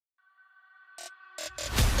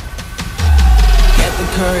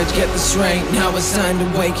courage, get the strength. Now it's time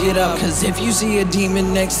to wake it up. Cause if you see a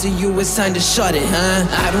demon next to you, it's time to shut it, huh?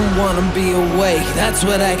 I don't wanna be awake, that's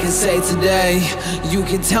what I can say today. You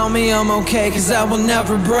can tell me I'm okay, cause I will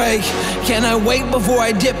never break. Can I wait before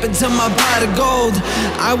I dip into my pot of gold?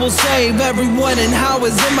 I will save everyone and how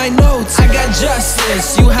is in my notes. I got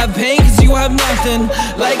justice, you have pain cause you have nothing.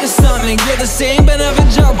 Like a stomach, you're the same but never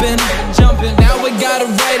jumping. Now I gotta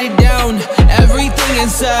write it down, everything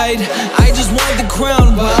inside. I just want the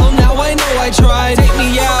crown, well now I know I tried. Take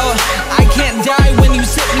me out, I can't die when you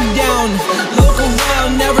sit me down. Look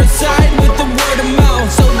around, never side with the word of mouth.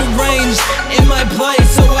 So deranged, in my place,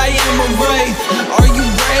 so I am a wraith. Are you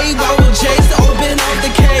brave? I will chase, open up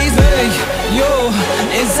the cave. Hey, yo,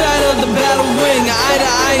 inside of the battle ring, eye to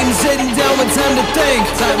eye, I'm sitting down with time to think.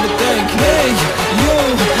 Hey, yo,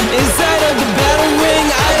 inside of the battle ring,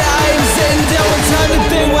 eye to eye, I'm sitting down with time to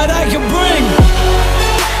think what I can bring.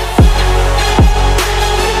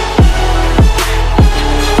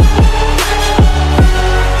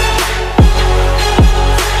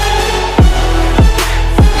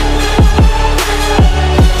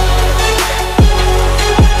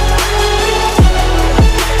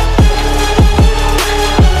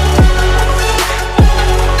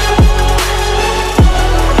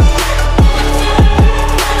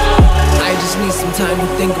 Time to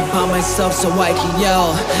think about myself so I can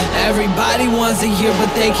yell. Everybody wants to hear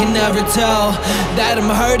but they can never tell that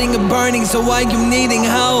I'm hurting and burning, so I am needing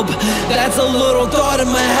help. That's a little thought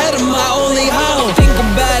in my head of my only hope. Think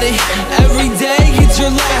about it every day, it's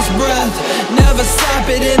your last breath. Never stop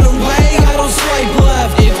it in a way, I don't swipe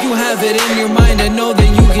left. If you have it in your mind, I know that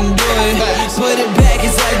you can do it. Put it back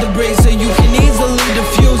inside the brain so you can easily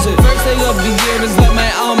diffuse it. First thing of the year is let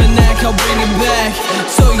my almanac, I'll bring it back.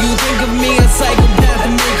 So you think of me as psychopath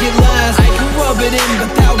and make it last. I could rub it in,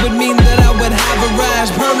 but that would mean that I would have a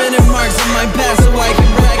rash. Permanent marks on my past, so I can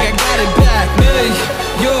brag I got it back. Hey,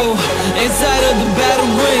 yo, inside of the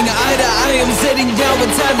battle ring, eye to eye, I'm sitting down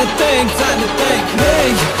with time to think.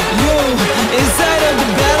 Hey, yo, inside of the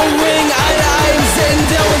battle ring, eye to eye, I'm sitting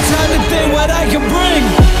down with time to think what I can bring.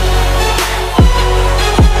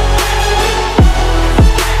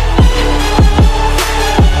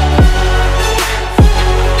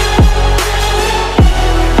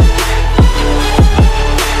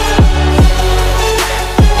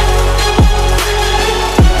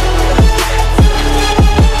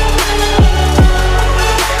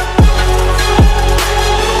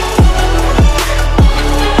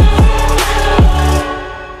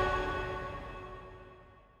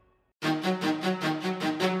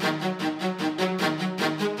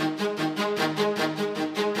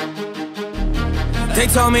 They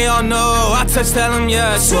told me, oh no, I touch, tell them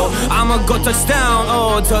yes. So I'ma go touchdown,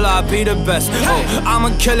 oh, till I be the best. Oh, I'ma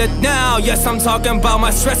kill it now, yes, I'm talking about my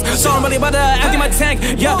stress. So I'm really about to empty my tank,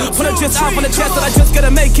 yeah. Put it just out from the chest, that I just gotta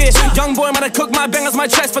make it. Young boy, might cook my bangers, my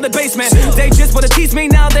chest for the basement. They just wanna tease me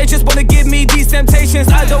now, they just wanna give me these temptations.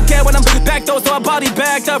 I don't care when I'm back though, so I body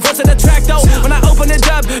backed up. Rush to the track though, when I open it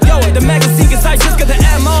up, yo, the magazine, cause I just got the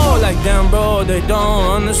ammo. Like damn bro, they don't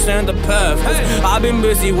understand the path. I've been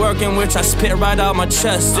busy working, which I spit right out my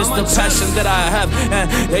chest. It's the passion that I have, and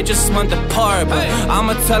they just want the part. But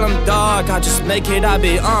I'ma tell them, dog, I just make it, I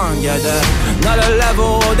be on. Yeah, another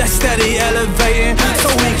level, that's steady elevating. So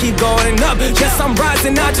we keep going up. Yes, I'm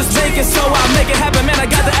rising, not just making. So I make it happen, man. I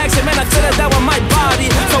got the action, man. I feel it down with my body.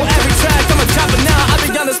 So every track, I'ma drop it now. I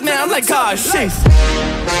be honest, man. I'm like, God, shit.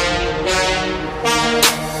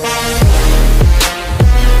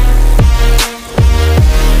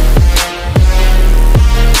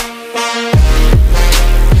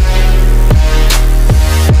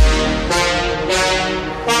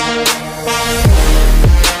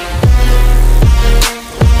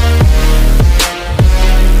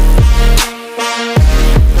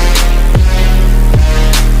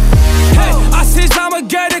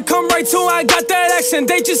 I got that action,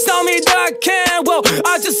 they just tell me that I can. Well,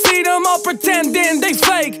 I just see them all pretending they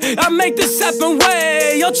fake. I make this happen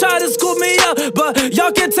way. Y'all try to scoop me up, but y'all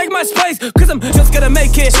can't take my space, cause I'm just gonna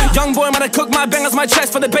make it. Young boy, might cook my bangers, my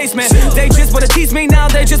chest for the basement. They just wanna tease me now,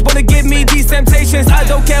 they just wanna give me these temptations. I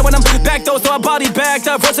don't care when I'm back though, so I body backed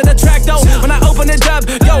up. Rush to the track though, when I open it up,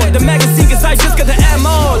 yo, the magazine, cause I just got the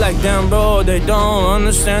ammo. Like damn bro, they don't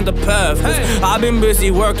understand the path. I've been busy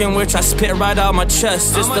working, which I spit right out my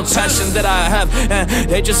chest. It's the passion that I have, and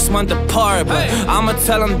they just want the part. But I'ma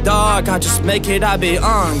tell them, dog, I just make it, I be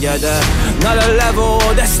on. Yeah, another level,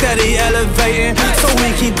 that's steady elevating. So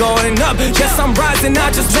we keep going up. Yes, I'm rising,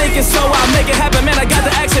 not just making. So I make it happen, man. I got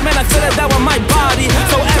the action, man. I feel it down with my body.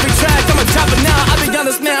 So every track, I'ma drop it now. I be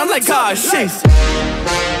honest, man. I'm like, God, shit.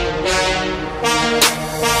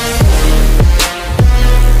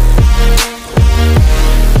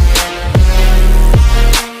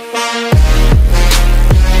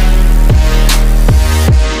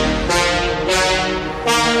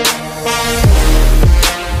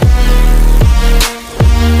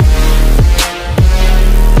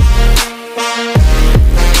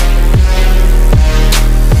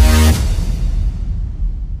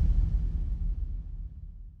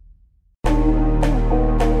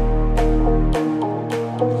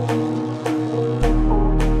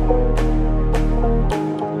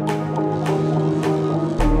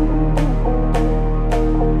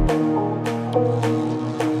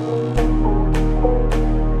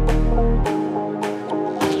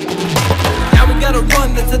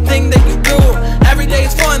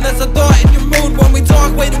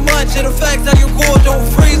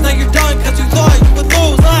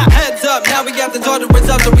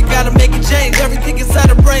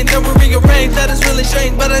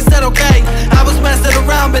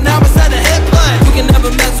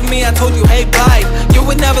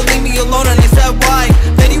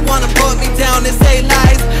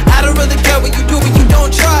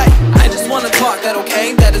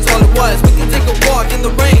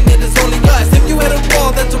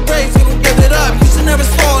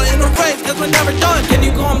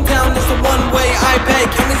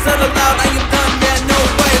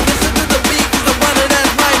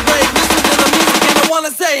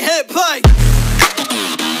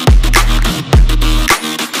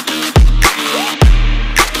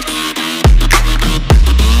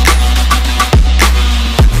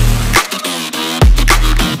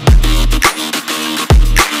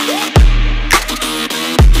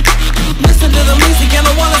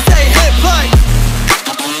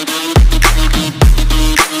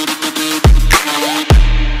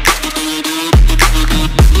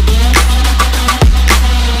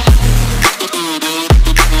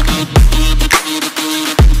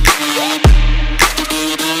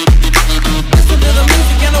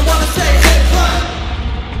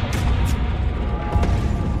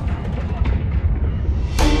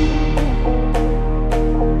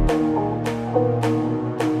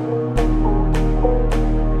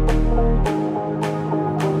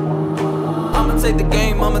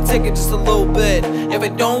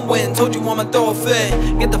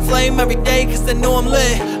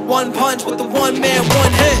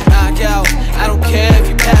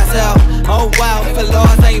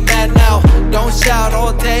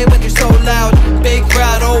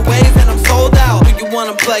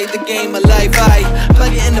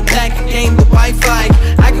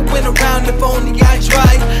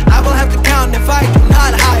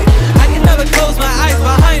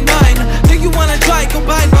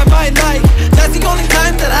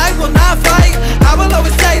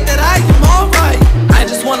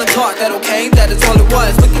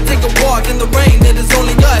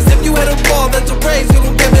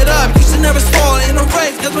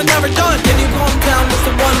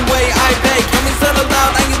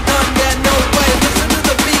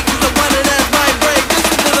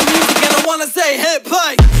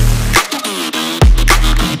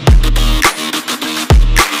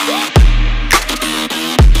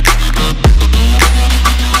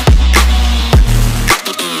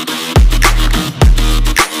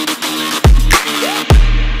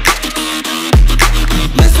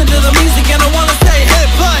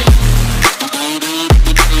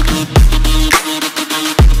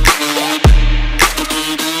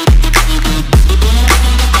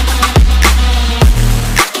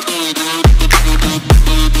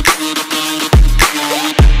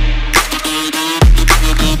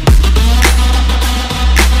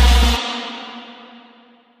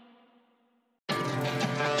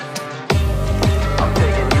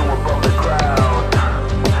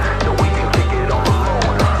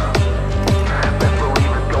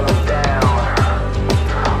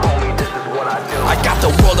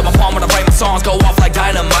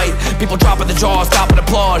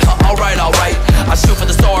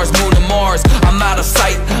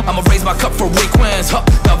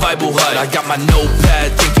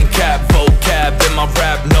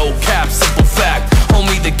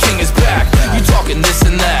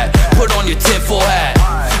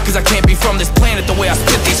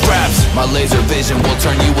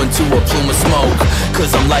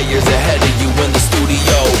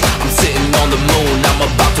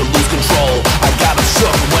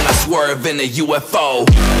 UFO.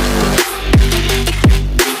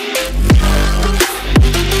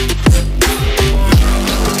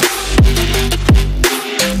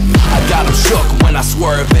 I got him shook when I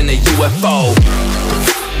swerve in a UFO.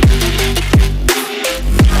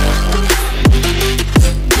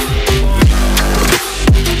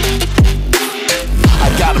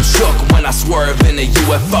 I got him shook when I swerve in a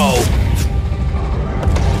UFO.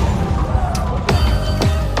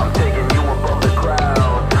 I'm taking you above the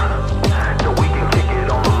crowd, so we can kick it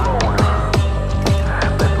on the moon.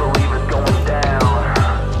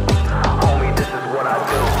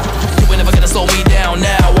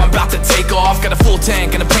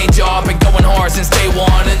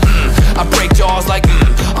 want it. I break jaws like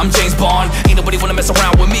I'm James Bond. Ain't nobody wanna mess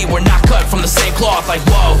around with me. We're not cut from the same cloth. Like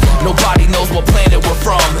whoa, nobody knows what planet we're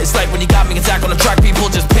from. It's like when you got me and Zack on the track, people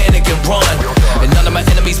just panic and run. And none of my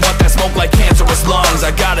enemies want that smoke like cancerous lungs.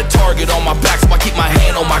 I got a target on my back, so I keep my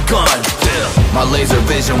hand on my gun. My laser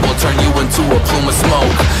vision will turn you into a plume of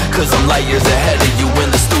smoke, cause I'm light years ahead of you in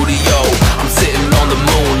the studio. I'm sitting on the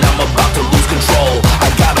moon, I'm about to lose control. I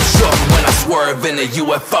got 'em shook when I swerve in a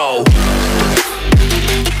UFO.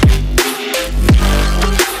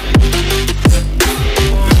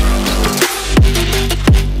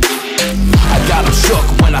 I got 'em shook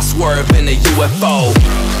when I swerve in a UFO.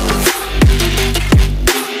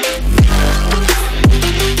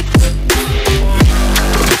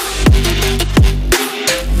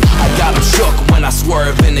 Shook when I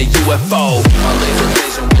swerve in a UFO. My laser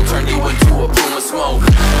vision will turn you into a plume of smoke,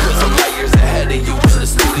 cause I'm light years ahead of you in the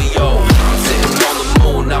studio. I'm sitting on the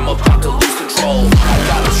moon, I'm about to lose control. I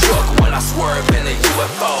got 'em shook when I swerve in a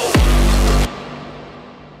UFO.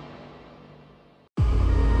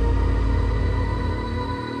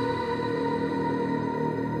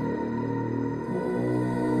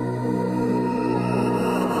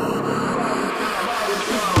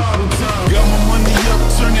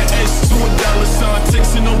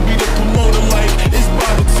 Takes N.E.B to promote a life, it's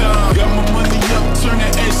bottle time. Got my money up, turn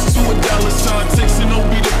that S to a dollar sign. Takes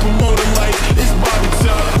N.E.B to promote a life, it's bottle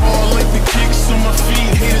time. All like the kicks on my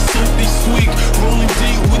feet, haters so they sweet. Rolling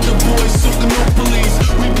deep with the boys, soaking no police.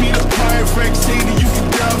 We beat a Pyrelight, hater, you can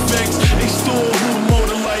die vex. They stole who the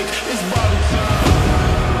motor like, it's bottle time.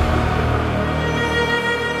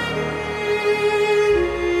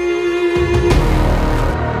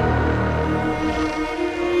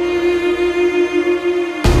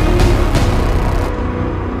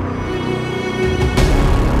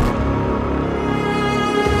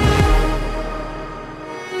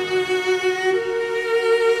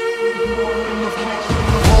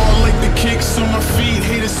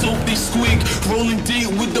 Rolling deep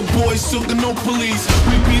with the boys, soaking no police.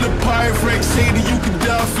 We beat a Pyrelight, hater, you can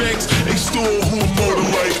die vex. They stole who motor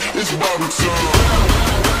like, it's bottle time.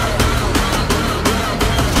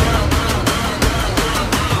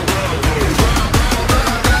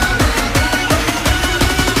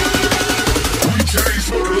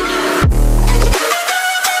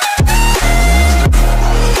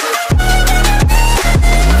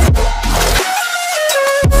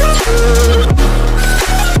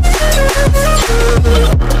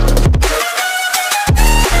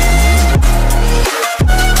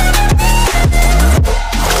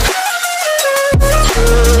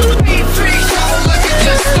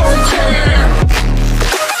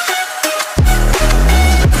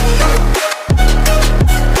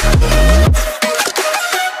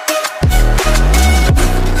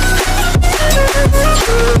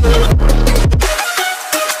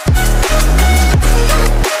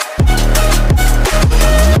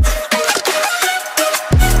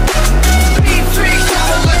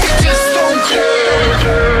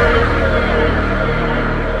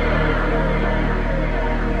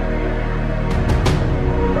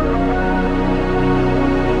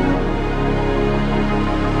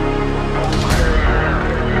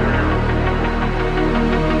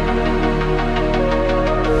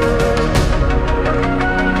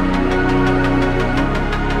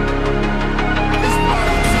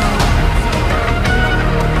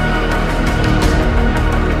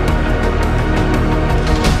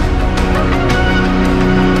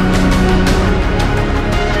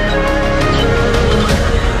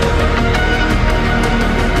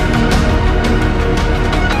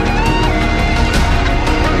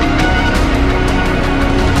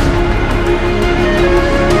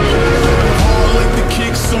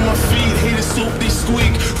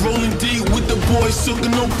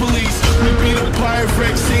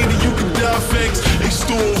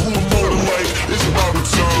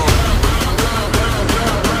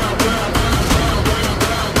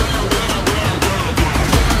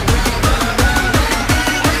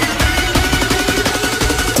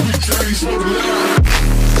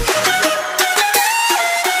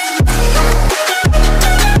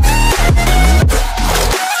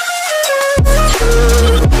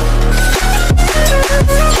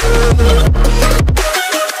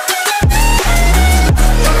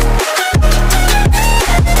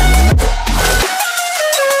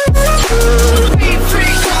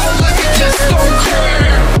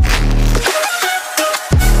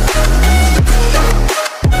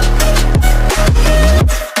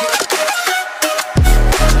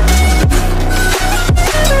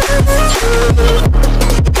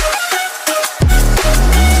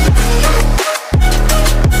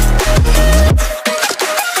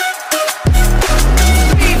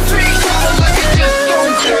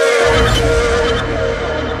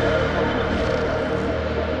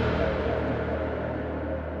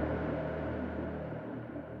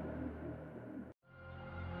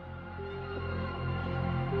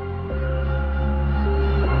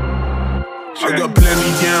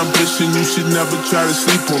 ambition, you should never try to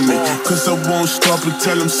sleep on me. Cause I won't stop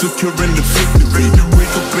until I'm securing the victory.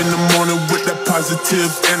 Wake up in the morning with that positive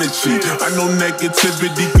energy. I know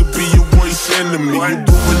negativity could be your worst enemy. You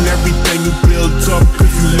ruin everything you build up if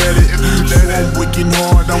you let it. So I'm working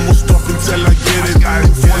hard, I won't stop until I get it. I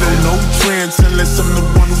don't follow no trends unless I'm the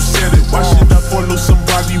one who said it. Why should I follow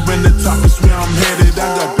somebody when the top is where I'm headed? I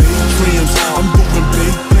got big dreams, I'm doing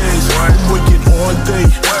big things. I'm working all day,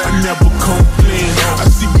 I never complain. I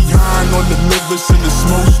see behind all the mirrors and the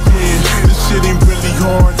smoke screen. This shit ain't really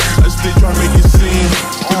hard, as they try to make it seem.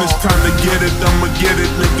 When it's time to get it, I'ma get it,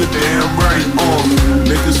 nigga, damn right.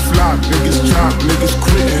 Niggas flop, niggas chop, niggas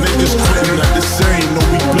quitting not the same. No,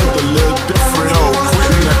 we built a little different.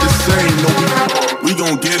 Quitting not the same. No, we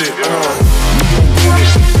gon' get it. We gon' get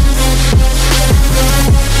it.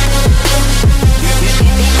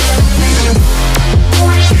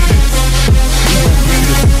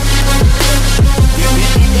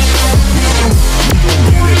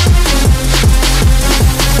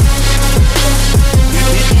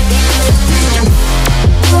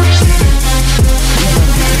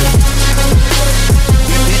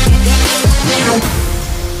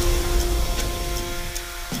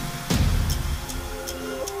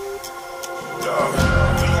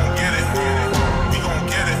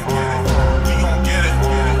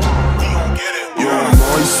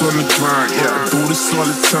 On the grind, yeah, I do this all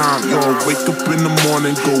the time. Yo, wake up in the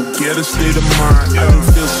morning, go get a state of mind. I done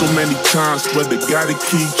feel so many times, but I gotta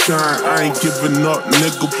keep trying. I ain't giving up,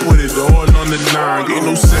 nigga, put it all on the line. Ain't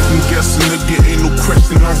no second guessing, nigga, ain't no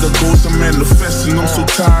question. I got goals, I'm manifesting. I'm so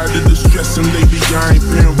tired of the stressing, lately I ain't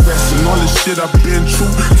been resting. All the shit I've been through,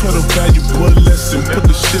 taught a valuable lesson. Put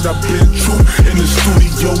the shit I've been through in the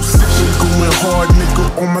studio session. Going hard,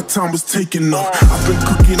 nigga, all my time was taking up. I've been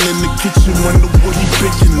cooking in the kitchen, wonder what he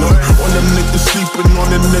baking. All them niggas sleeping on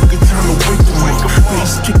the nigga, time to wake them up.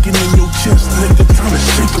 Bass kicking in your chest, nigga, time to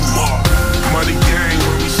shake them up. Money gang,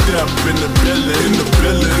 we step in the building,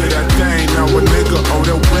 hit that thing, now a nigga, oh,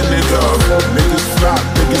 they're winning, Niggas flop,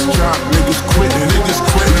 niggas drop, niggas quitting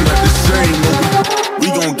not the same, no, we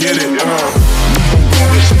gon' get it, we gon'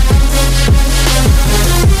 get it.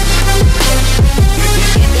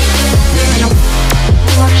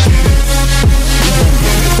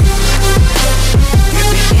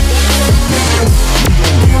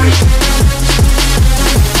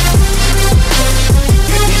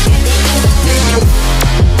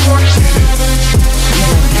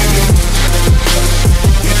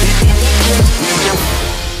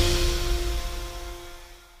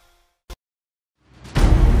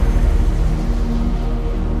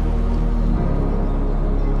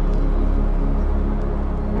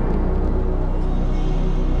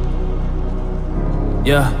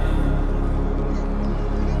 Yeah.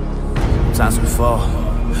 Sometimes we fall,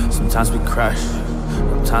 sometimes we crash,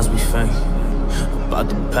 sometimes we think about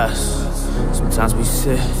the past. Sometimes we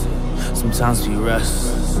sit, sometimes we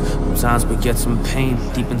rest. Sometimes we get some pain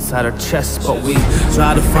deep inside our chest, but we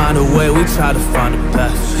try to find a way, we try to find a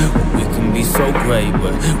path. We can be so great,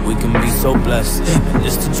 but we can be so blessed. And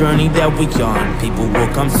it's the journey that we on. People will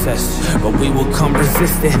come test, but we will come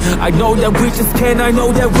resistant. I know that we just can, I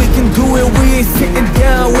know that we can do it. We ain't sitting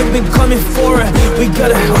down, we've been coming for it. We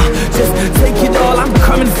gotta just take it all, I'm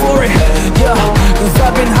coming for it. Yeah, cause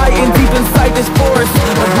I've been hiding deep inside this forest,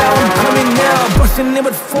 but now I'm coming now, busting in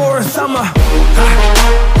with force. I'ma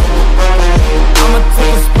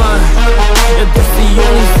take a spine. Yeah, that's the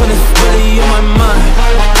only thing that's really on my mind.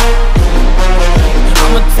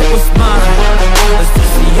 I'ma take what's mine. That's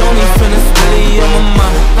just the only thing that's really on my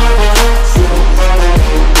mind.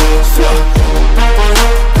 Sure.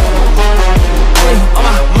 Hey, on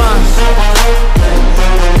my mind.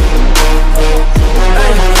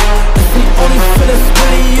 Hey, that's the only thing that's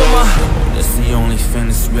really on my mind. That's the only thing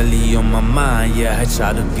that's really on my mind. Yeah, I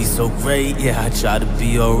try to be so great, yeah, I try to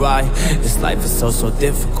be alright. This life is so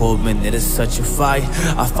difficult, man, it is such a fight.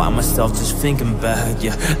 I find myself just thinking back,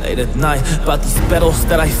 yeah, late at night, about these battles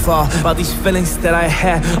that I fought, about these feelings that I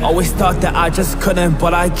had. Always thought that I just couldn't,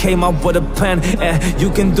 but I came up with a plan. And you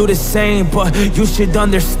can do the same, but you should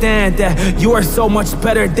understand that you are so much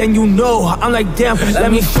better than you know. I'm like, damn,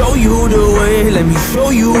 let me show you the way, let me show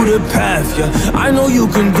you the path, yeah. I know you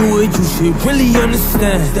can do it, you should really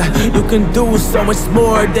understand that you can do so much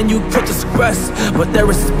more than you could just grasp. But there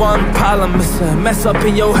is one problem, it's a mess up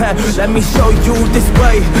in your head. Let me show you this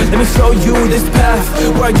way, let me show you this path,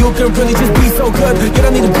 where you can really just be so good. You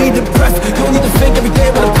don't need to be depressed, you don't need to think every day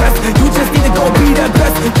about the past. You just need to go be that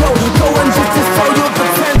best. Go and just show your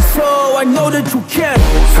potential. I know that you can.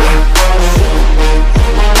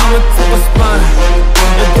 I'ma take a spine.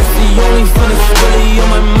 That's the only thing that's really on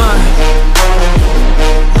my mind.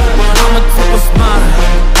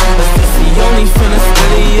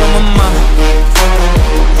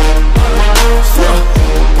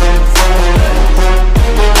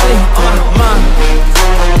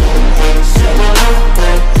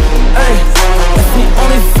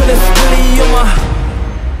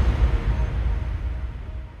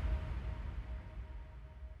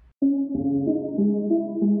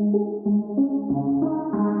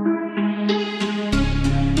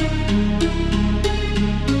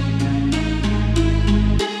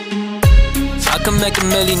 can make a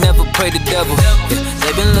million, never pray the devil. Yeah,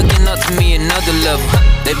 they've been looking up to me another level.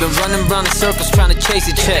 They've been running round in circles trying to chase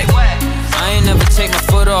a check. I ain't never take my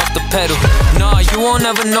foot off the pedal. Nah, you won't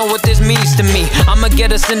ever know what this means to me. I'ma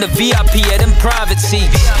get us in the VIP at them private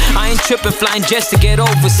seats. I ain't tripping, flying jets to get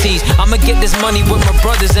overseas. I'ma get this money with my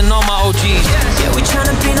brothers and all my OGs. Yeah, we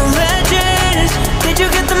tryna be no legends. Did you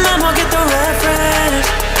get the memo, get the reference?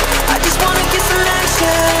 I just wanna get some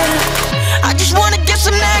action. I just wanna get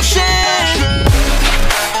some action.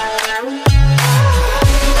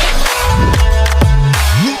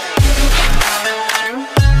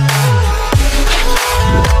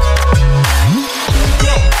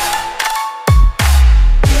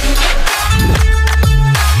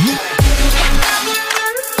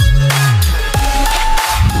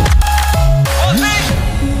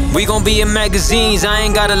 We gon' be in magazines, I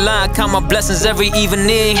ain't gotta lie, count my blessings every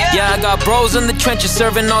evening. Yeah, I got bros in the trenches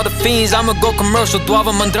serving all the fiends. I'ma go commercial,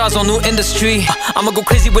 Duava, Mandrazo, new industry. I'ma go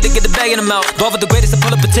crazy with it, get the bag in the mouth. Duava the greatest, I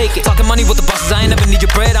pull up and take it. Talking money with the bosses, I ain't never need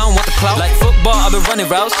your bread, I don't want the clout. Like football, I've been running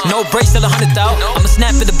routes, no breaks till 100 out. I'ma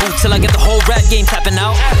snap in the boot till I get the whole rap game tapping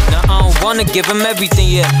out. Now I don't wanna give him everything,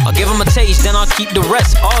 yeah. I'll give him a taste, then I'll keep the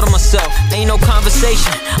rest all to myself. Ain't no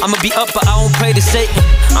conversation, I'ma be up but I don't pray to Satan.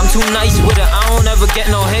 I'm too nice with it, I don't ever get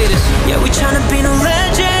no haters. Yeah, we tryna be no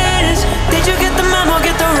legends. Did you get the memo,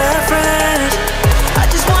 get the reference? I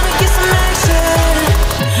just wanna get some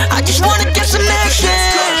action. I just wanna get some action.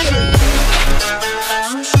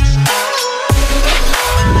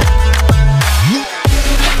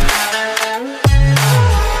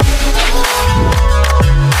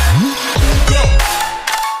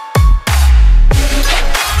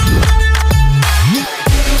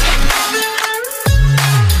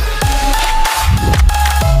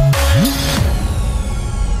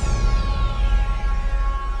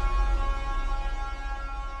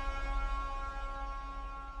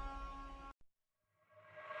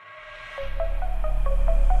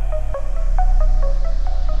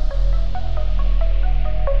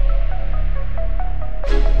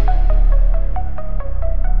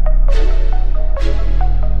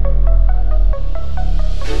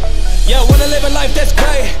 That's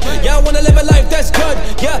great, yeah, I wanna live a life that's good.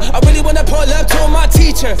 Yeah, I really wanna pull up to my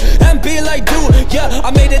teacher and be like, dude, yeah, I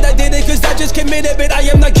made it, I did it, cause I just committed, but I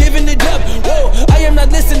am not giving it up. Whoa, I am not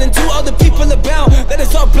listening to other people about that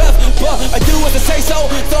it's all bluff, but I do as I say so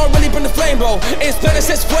I really bring the flame, bro. In Spanish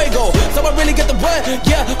it's fuego, so I really get the blood,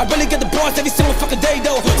 yeah, I really get the bars every single fucking day,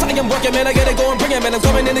 though. So I am working, man, I gotta go and bring it, man, I'm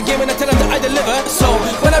coming in the game and I tell them that I deliver. So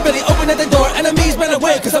when I really open at the door, enemies ran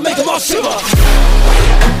away, cause I make them all shiver.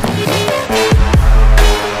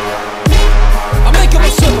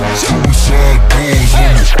 Suicide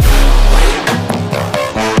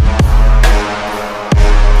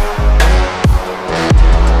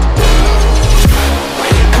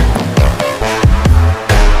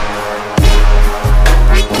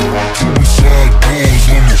balls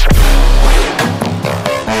on this.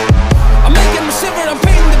 I'm making them shiver, I'm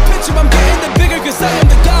painting the picture, I'm getting the bigger, cause I am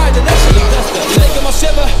the guy that actually does that. Making my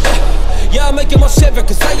shiver, yeah, I'm making my shiver,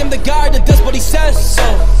 cause I am the guy that does what he says. So,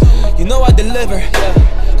 you know I deliver, yeah.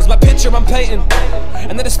 Cause my picture I'm painting,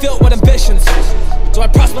 and that is filled with ambitions. So I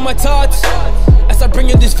prosper my thoughts, as I bring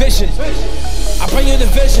you this vision. I bring you the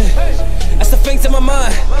vision, that's the things in my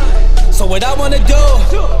mind. So what I wanna do,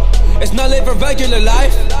 is not live a regular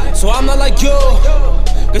life. So I'm not like you,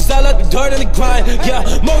 cause I love the dirt and the grind. Yeah,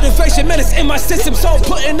 motivation, man, it's in my system. So I'm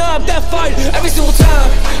putting up that fight every single time.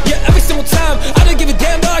 Yeah, every single time. I don't give a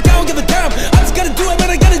damn, like I don't give a damn. I just gotta do it, man,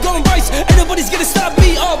 I gotta go and race. Ain't nobody's gonna stop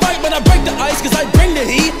me, alright. When I break the ice, cause I bring the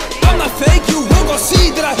heat. I'm not fake, you will go see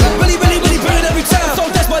that I really, really, really burn it every time. So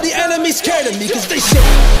that's why the enemy's scared of me, cause they shit.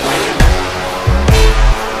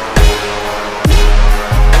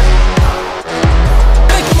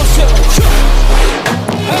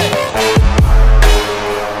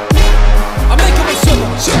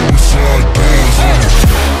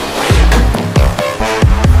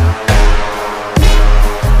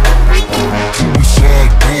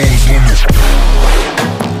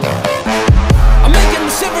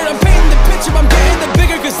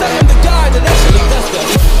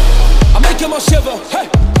 Shiver, hey,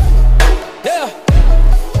 yeah,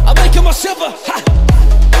 I'm making my shiver, ha,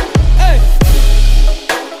 hey,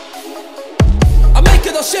 I'm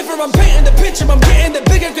making a shiver, I'm painting the picture, I'm getting it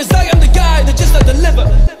bigger, cause I am the guy that just deliver.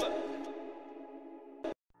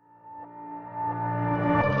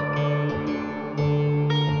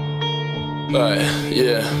 Alright,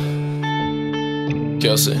 yeah,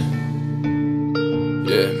 Kelsey,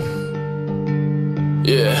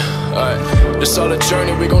 Yeah, alright. This all a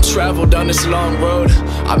journey, we gon' travel down this long road.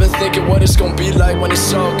 I've been thinking what it's gon' be like when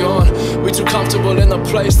it's all gone. We too comfortable in the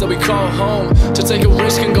place that we call home to take a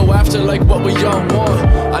risk and go after like what we all want.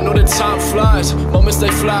 I know that time flies, moments they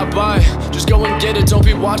fly by. Just go and get it, don't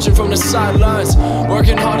be watching from the sidelines.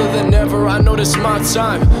 Working harder than ever, I know this my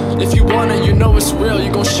time. If you want it, you know it's real,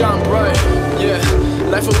 you gon' shine bright. Yeah.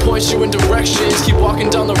 Life will point you in directions. Keep walking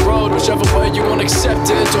down the road, whichever way you gon' accept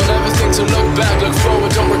it. Don't ever think to look back, look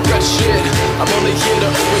forward, don't regret shit. I'm only here to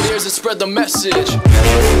open ears and spread the message.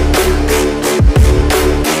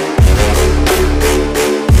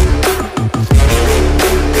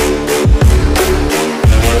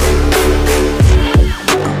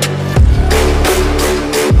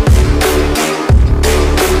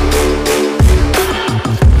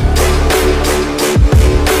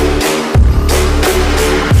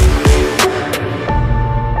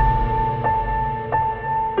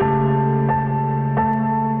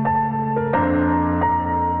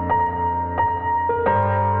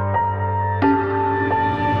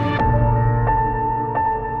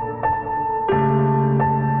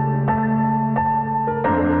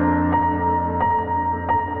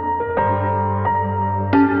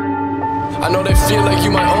 I know they feel like you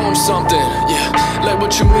might own something, yeah. Like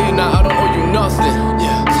what you mean, now I don't owe you nothing,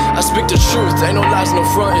 yeah. I speak the truth, ain't no lies, no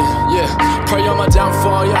frontin', yeah. Pray on my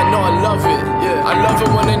downfall, yeah, I know I love it, yeah. I love it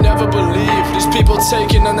when they never believe. These people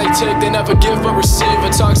taking and they take, they never give but receive. A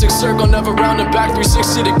toxic circle never rounded back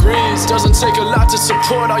 360 degrees. Doesn't take a lot to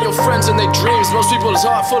support all your friends and their dreams. Most people's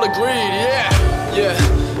heart full of greed, yeah, yeah.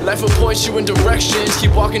 Life will point you in directions.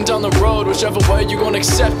 Keep walking down the road, whichever way you gon'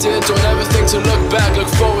 accept it. Don't ever think to look back, look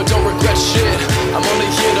forward, don't regret shit. I'm only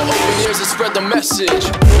here to open ears and spread the message.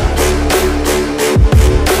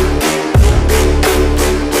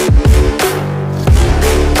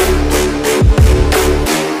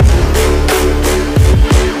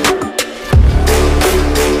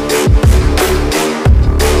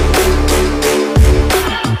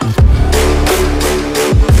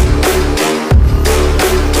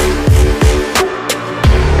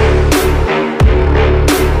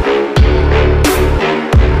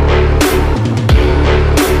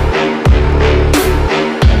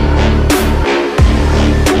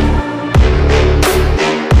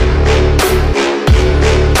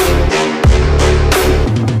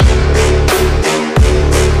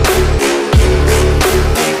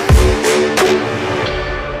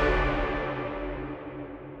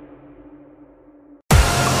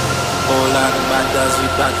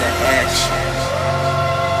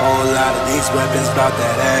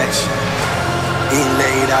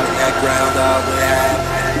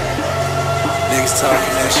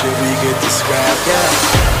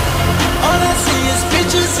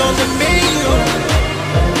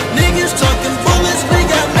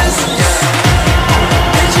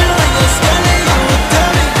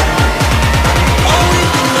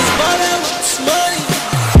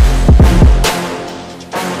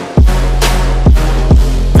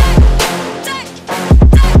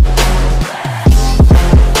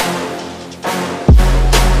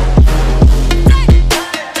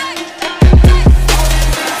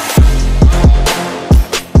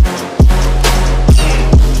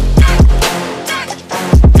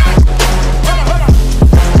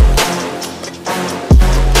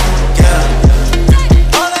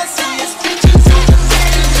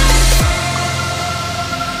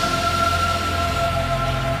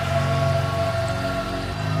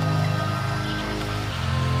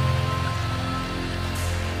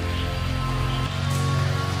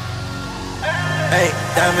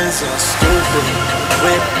 Diamonds on stupid,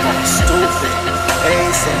 whip on stupid. Hey,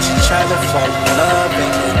 said she tryna fall in love,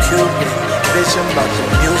 ain't no Cupid. Bitch, I'm about the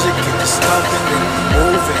music, get the stomping and the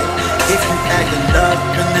moving. If you acting up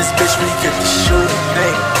in this bitch, we get the shooting.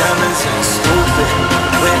 Hey, diamonds on stupid,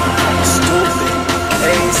 whip on stupid.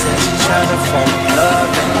 Hey, said she tryna fall in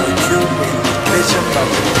love, ain't no Cupid. Bitch, I'm about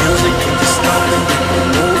the music, get the stomping and the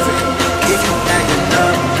moving. If you acting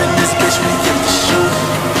up in this bitch, we get the shooting.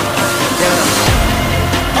 Yeah.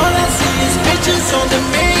 All I see is bitches on the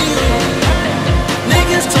menu.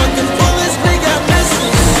 Niggas talking bullets, we got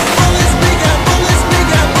missiles. Bullets, we got bullets, we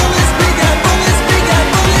got bullets, we got bullets, we got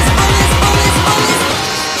bullets, bullets, bullets, bullets.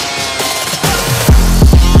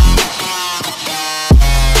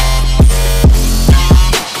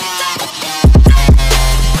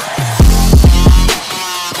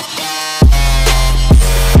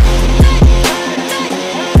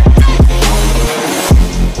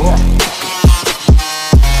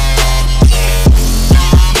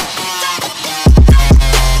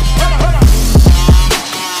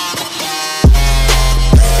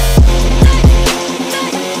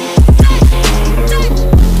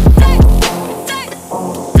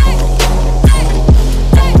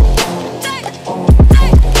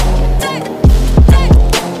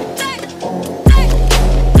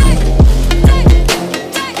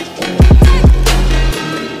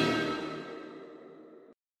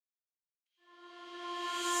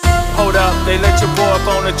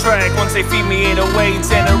 on the track. Once they feed me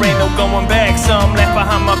 808s and there ain't no going back. Some left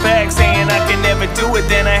behind my back saying I can never do it.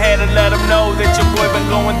 Then I had to let them know that your boy been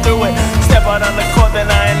going through it. Step out on the court, then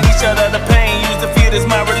I unleash all of the pain. Use the field as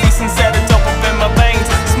my release and set it up in my veins.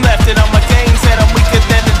 Smacked it on my game, said I'm weaker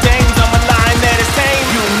than the Danes. I'm a lion that is tame.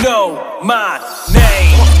 You know my name.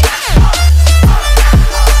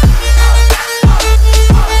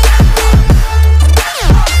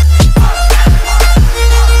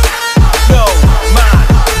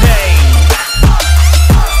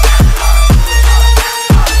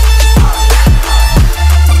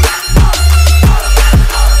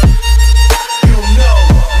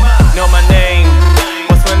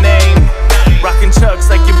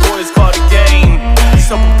 Chucks like your boys call the game.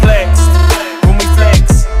 So perplexed when we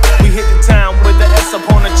flex. We hit the town with the S up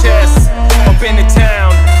on the chest. Up in the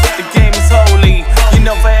town, the game is holy. You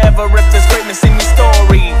know forever if there's greatness in your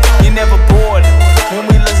story. You're never bored when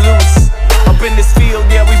we let loose. Up in this field,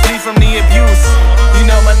 yeah, we bleed from the abuse. You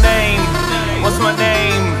know my name, what's my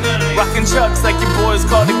name? Rockin' Chucks like your boys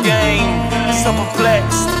call the game. So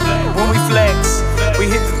perplexed when we flex. We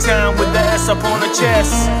hit the town with the S up on the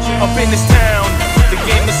chest. Up in this town, the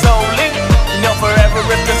game is holy. You know forever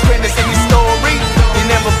if there's greatness in your story. You're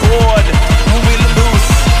never bored when we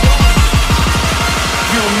loose.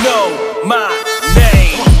 You know my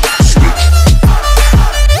name.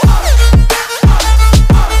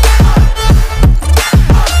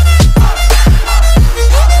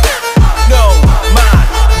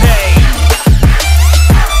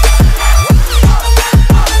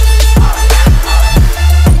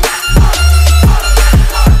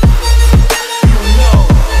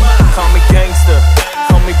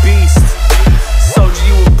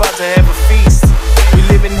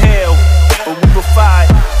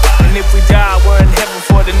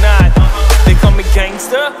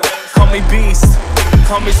 Call me beast,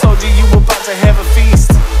 call me soldier, you about to have a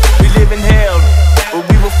feast. We live in hell, but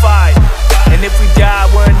we will fight. And if we die,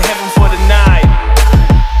 we're in heaven for the night.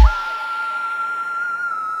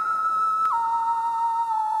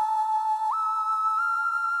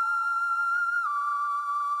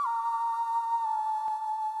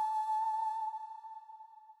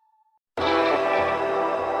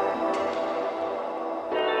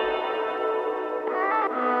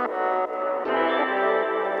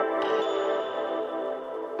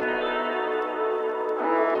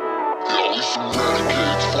 Some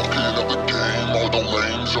renegades fucking up the game. All the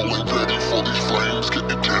lanes only ready for these flames.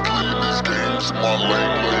 Getting deadly in these games. My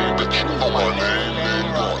lane, but you know my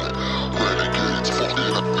name on it. Renegades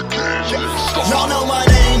fucking up the game. Y'all know my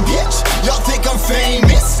name, bitch. Y'all think I'm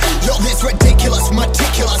famous. Yo, this ridiculous,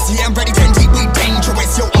 meticulous. Yeah, I'm ready, 10 deep, we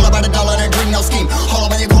dangerous. Yo, all about $1 and a green, no scheme. All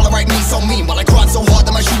about you call it right, me so mean. While I grind so hard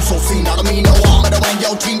that my shoes so seen. Not to me, no harm, but I win,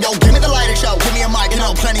 yo, team, yo. Give me the lighter show, give me a mic, you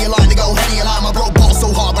know, plenty of line to go. Henny and I, my bro, ball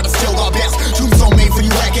so hard, but I still got best. Tunes so made for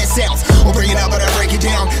you, like it sounds. We'll bring it up, but I break it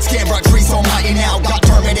down. Scam brought trees so mighty now. Got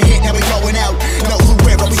turned to hit, now we going out. No who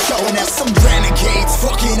where, but we showing out. Some renegades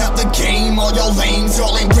fucking up the game. All your lanes,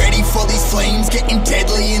 all ain't ready for these flames. Getting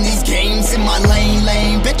deadly in these games. In my lane,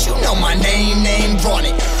 bitch, you know my name, run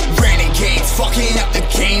it. Renegades fucking up the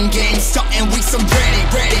game, starting we some ready.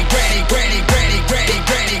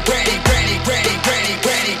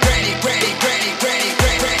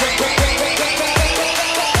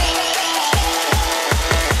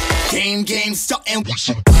 Game, starting we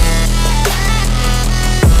some.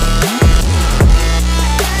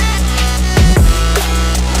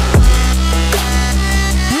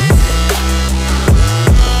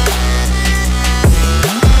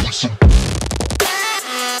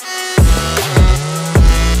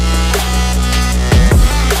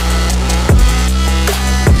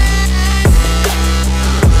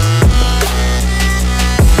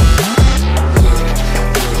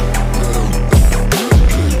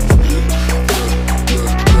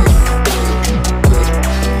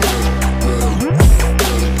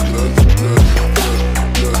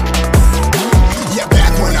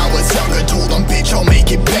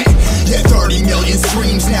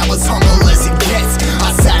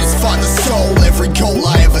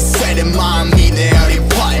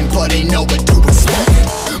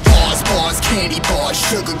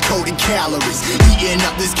 Sugar-coated calories, eating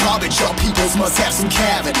up this garbage. All peoples must have some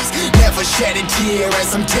cavities. Never shed a tear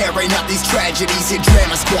as I'm tearing up these tragedies. Your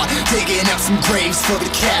drama squad digging up some graves for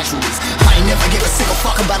the casualties. I ain't never give a single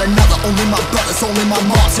fuck about another. Only my brothers, only my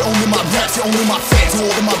moms, you're only my raps, you're only my fans. You're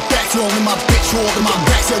holding my back, you're only my bitch, you're holding my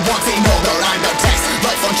back. So once ain't no dirt, I'm no tax.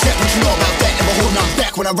 Life on check, what you know about that? Never holding on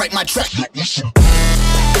back when I write my track.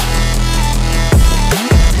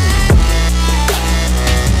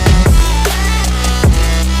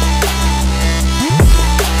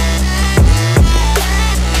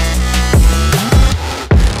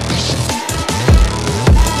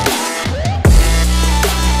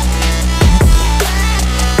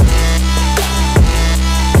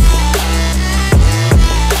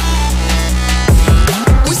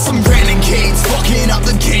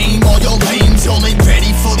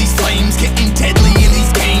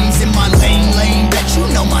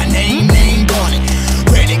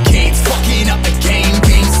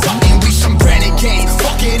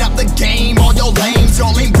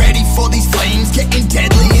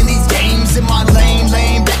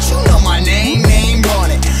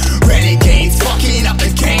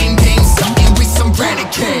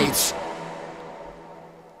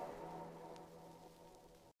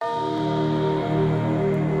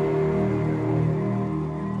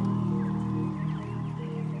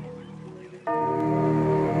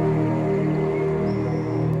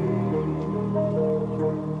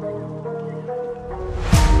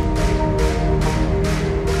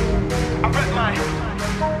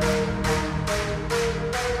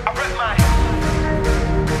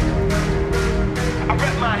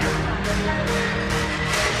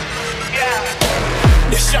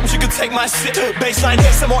 take my shit. Baseline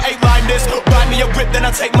hit, some more 8-line this. Buy me a whip, then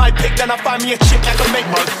I take my pick. Then I find me a chick that can make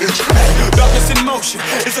my itch. Darkness in motion,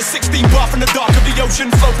 it's a 16 bar from the dark of the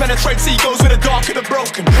ocean. Flow penetrates egos with the dark of the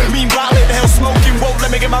broken. Meanwhile, in the hell smoking, won't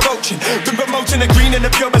let me get my roaching. Been promoting the green and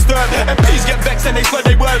the pure as dirt. MPs get vexed and they swear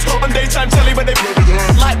they words. On daytime telly when they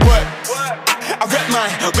light work. I rep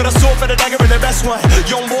mine, got a sword for the dagger in the best one.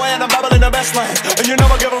 Young boy and I'm babbling the best lines. And you know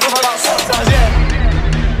I give a fuck about sometimes, yeah.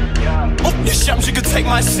 Oh, your shams, you can take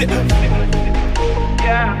my shit.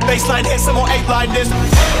 Baseline hit, some more 8-line this.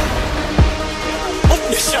 Oh,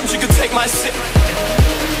 your shams, you can take my shit.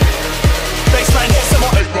 Baseline hit, some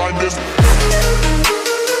more 8-line this.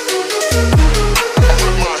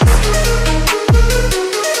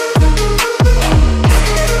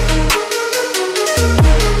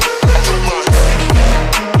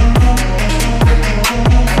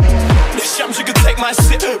 You can take my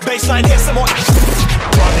shit, baseline hit some more.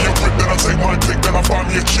 Buy me a whip, then I take my pick, then I find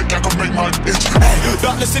me a chick that can make my itch.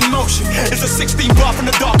 Darkness in motion, it's a 16 bar from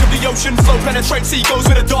the dark of the ocean. Flow penetrates egos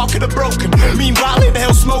with the dark of the broken. Meanwhile, in the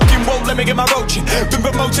hell smoking, won't let me get my roaching. Been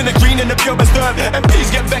promoting the green and the pure as dirt.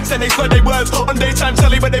 MPs get vexed and they swear they words. On daytime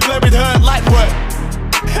telly when they blur with her light work.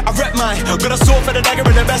 I rep mine, got a sword for the dagger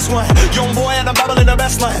in the best one. Young boy and I'm babbling the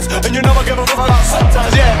best lines. And you know I give a fuck about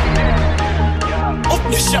sometimes, yeah. Oh,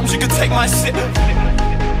 your shams, you can take my shit.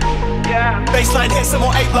 Baseline hit, some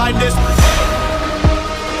more 8-line this.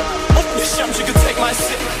 Oh, your shams, you can take my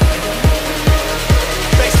shit.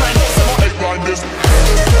 Baseline hit, some more 8-line this.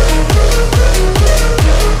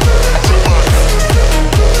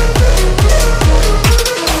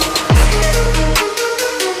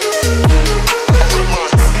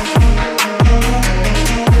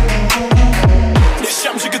 Your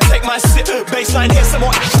shams, you can take my shit. Baseline hit, some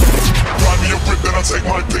more. Buy me a whip, then I take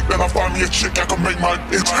my pick, then I find me a chick that can make my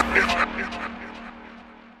itch.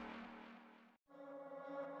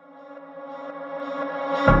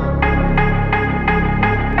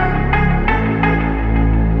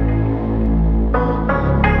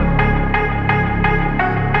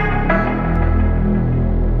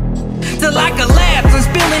 Till I collapse, I'm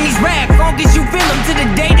spilling these raps. Long as you feel them to the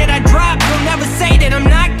day that I drop, you'll never say that I'm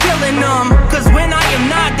not killing them. Cause when I am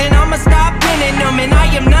not, then I'ma stop pinning them. And I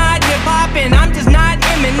am not hip-hop and I'm just not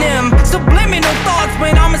Eminem. Subliminal thoughts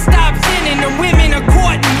when I'ma stop sending them. Women are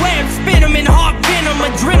caught in webs, spin them in hawk venom.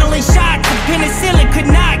 Adrenaline shots of penicillin could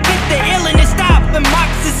not get the illness stop. And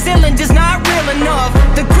moxicillin just not real enough.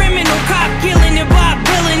 The criminal cop killing and Bob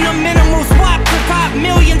billing. A minimal swap to cop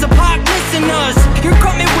millions of pop listeners. You're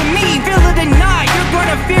coming with me, feel it or not. You're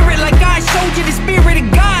gonna fear it like I showed you the spirit of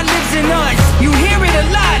God lives in us. You hear it a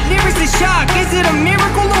lot, lyrics is shock. Is it a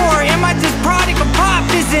miracle or am I just product of pop?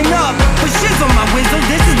 Isn't up, but shizzle my whistle,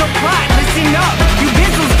 this is the plot. Listen up, you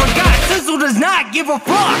bizzles forgot. Sizzle does not give a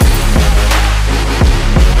fuck.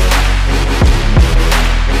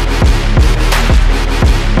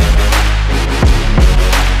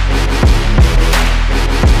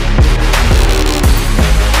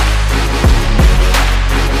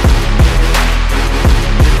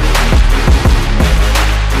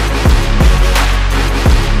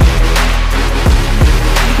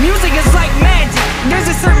 Music is like magic. There's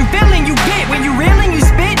a certain feeling you get when you reel and you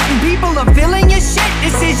spit and people are feeling your shit.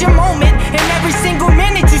 This is your moment, and every single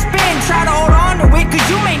minute you spend, try to hold on to it, cause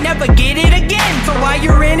you may never get it again. So while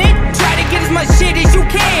you're in it, try to get as much shit as you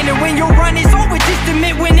can. And when your run is over, just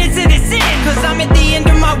admit when it's at its end. Cause I'm at the end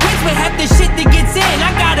of my wits with half the shit that gets in.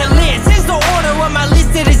 I got a list, here's the order of my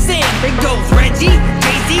list of the sin. It goes Reggie,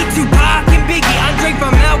 Jay-Z, Tupac, and Biggie, Andre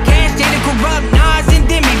from Outkast, Jada Corrupt, Nas, and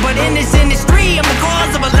Demi. But in this industry, I'm the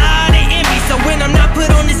cause of a lot of envy. So when I'm not put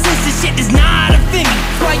on this list, this shit does not offend me.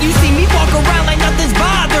 That's why you see me walk around like nothing's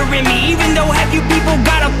bothering me. Even though half you people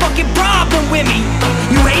got a fucking problem with me.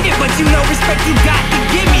 You hate it, but you know respect you got to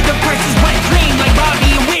give me. The precious wet dream like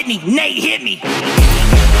Bobby and Whitney. Nate hit me.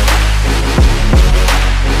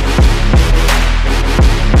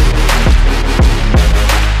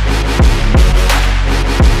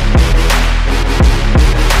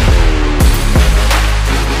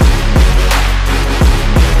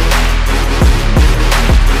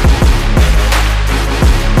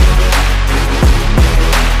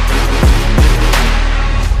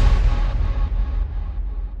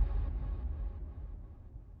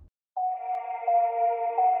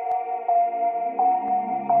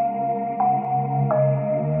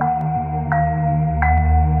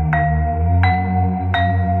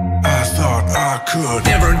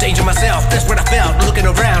 Never endanger myself, that's what I felt. Looking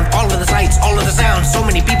around, all of the sights, all of the sounds. So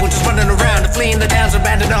many people just running around, fleeing the towns,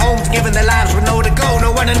 abandoned their homes, giving their lives with nowhere to go.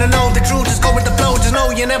 No one to know the truth, just go with the flow. Just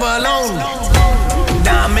know you're never alone.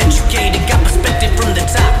 Nah, I'm educated, got perspective from the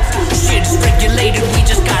top. Shit's regulated, we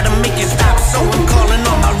just gotta make it stop. So I'm calling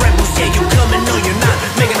all my rebels, yeah, you coming, no you're not.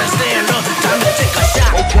 Making a stand up, time to take a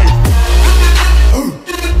shot. Okay.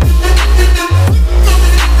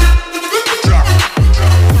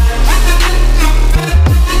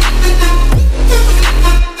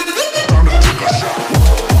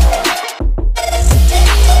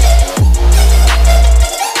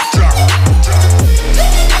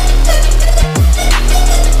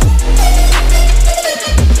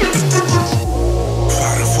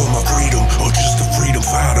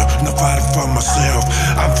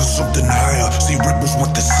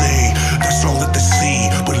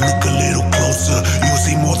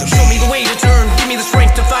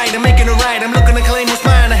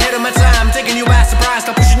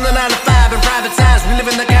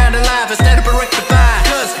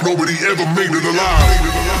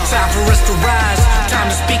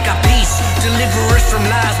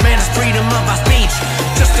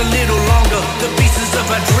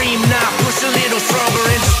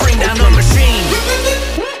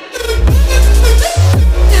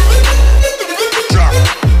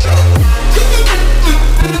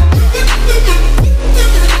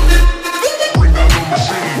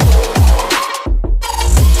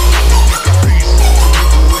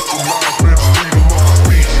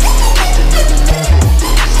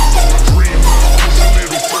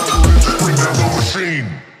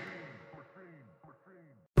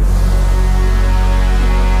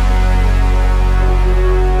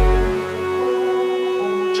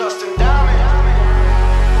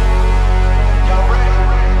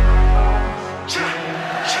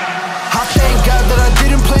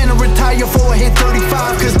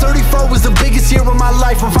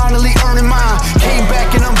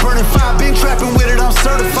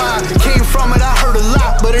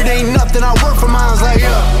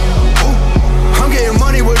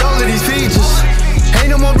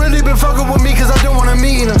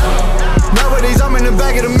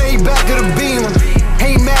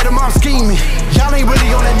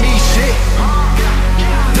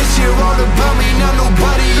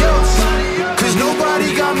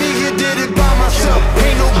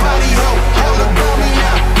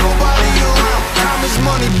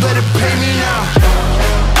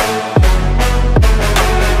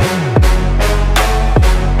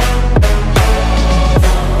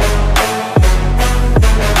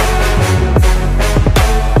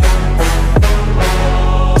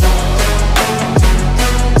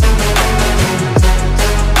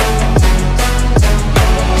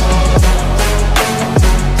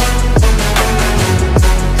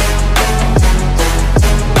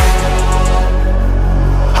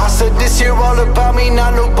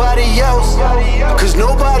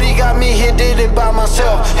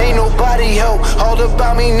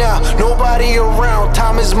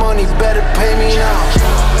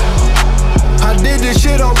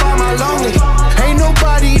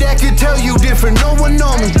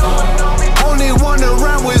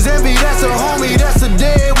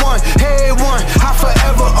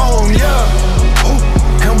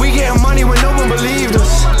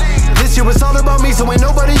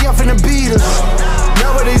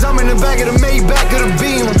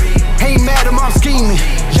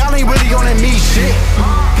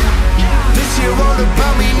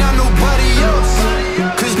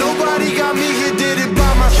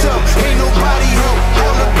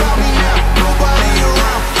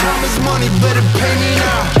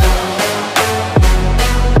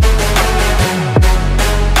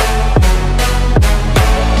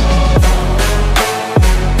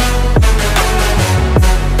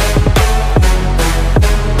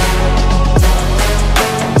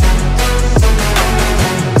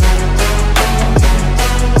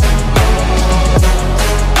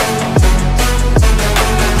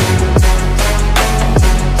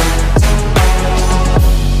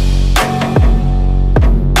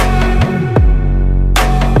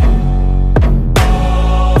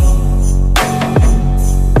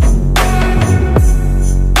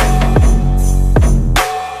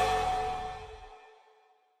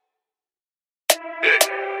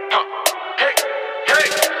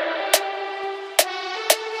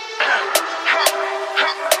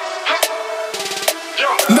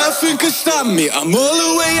 Nothing can stop me, I'm all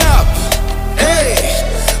the way up. Hey,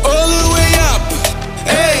 all the way up.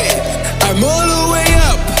 Hey, I'm all the way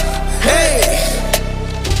up. Hey,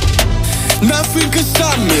 nothing can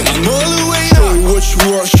stop me, I'm all the way up. Show you what you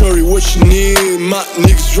want, show you what you need. My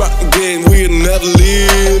niggas rock again, we ain't never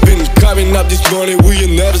leaving. Carving up this money, we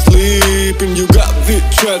ain't never sleeping. You got big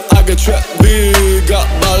trap, I got trap big. Got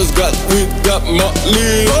bottles, got weed, got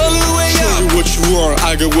Motley. All the way up. what you want,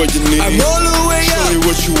 I got what you need. I'm all the way up. Shorty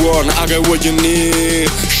what you want, I got what you need.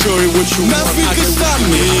 Shorty what you want, Nothing I can got stop what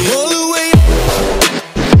you me. need. All the way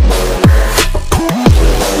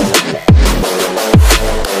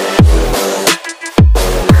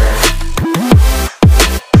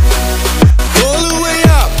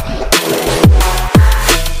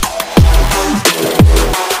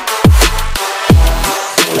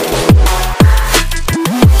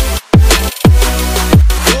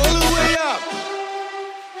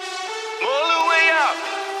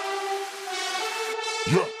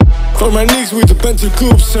For my niggas with the Bentley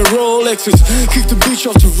coupes and Rolexes, kick the bitch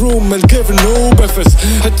off the room and gave her no breakfast.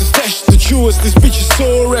 Had to stash the jewels, this bitch is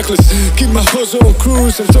so reckless. Keep my hustle on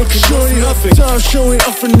cruise, I'm talking shorty nothing. Time showing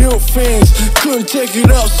off for new fans. Couldn't take it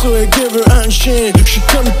out, so I gave her unchained. She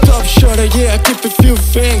come top shotter, yeah, I keep a few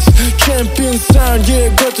things. Champion sound, yeah,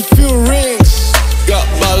 got a few rings. Got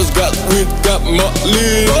bottles, got weed, got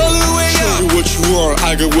Motley. all the way up. Shorty what you want,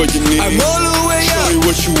 I got what you need. I'm all the way up. Shorty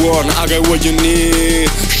what you want, I got what you need.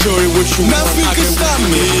 Shorty what you want, Nothing I can got stop what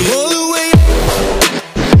you me. need. All the way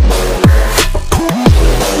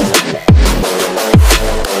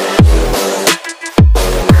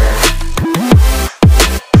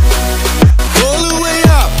all the way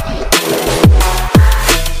up.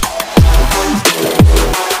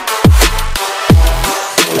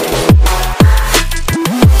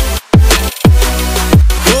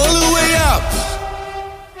 All the way up.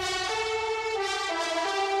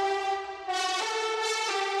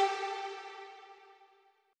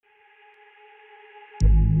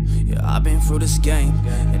 Yeah, I've been through this game,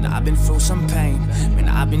 and I've been through some pain. Man,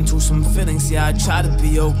 I've been through some feelings, yeah, I try to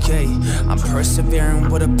be okay. I'm persevering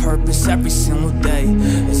with a purpose every single day.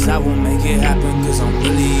 Yes, I will make it happen, cause I'm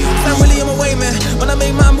really I'm really on my way, man. When I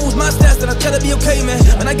make my moves, my stats, then I try to be okay, man.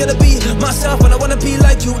 And I gotta be myself, and I wanna be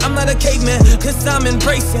like you. I'm not a caveman, cause I'm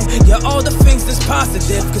embracing, yeah, all the things that's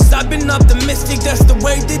positive. Cause I've been optimistic, that's the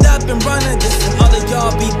way that I've been running this. And all of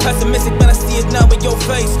y'all be pessimistic, man, I see it now in your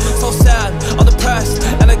face. So sad, all depressed,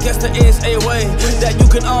 and I guess there is a way that you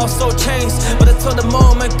can also change. But until the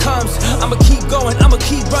moment comes, I'ma keep going, I'ma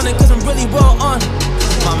keep running, cause I'm really well on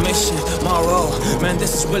my mission, my role. Man,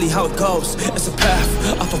 this is really how it goes. It's a path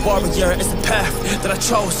of a warrior, it's a path that I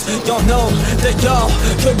chose. Y'all know that y'all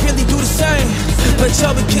could really do the same, but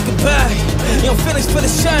y'all be kicking back, your feelings for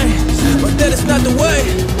the shame. But that is not the way,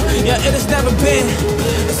 yeah, it has never been.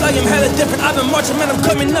 It's like I'm hella different, I've been marching, man, I'm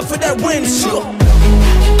coming up for that win, sure.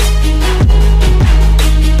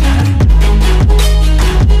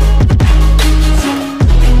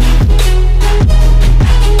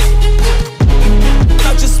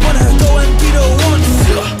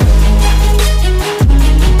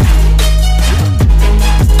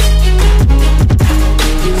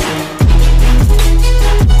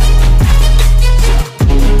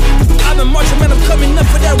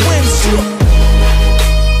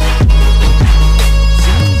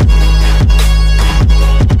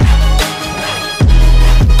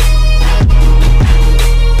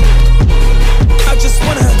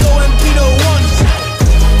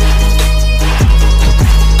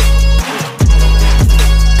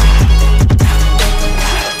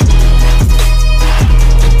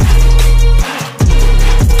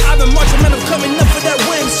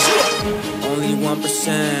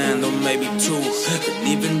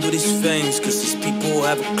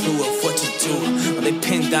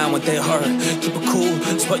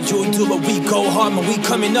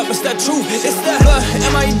 Coming up, it's that truth, it's that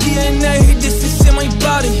in my DNA, this is in my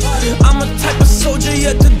body. I'm a type of soldier,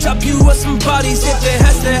 yet to drop you with some bodies. If it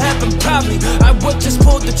has to happen, probably I would just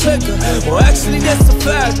pull the trigger. Well, actually, that's a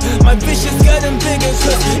fact. My vision's getting bigger,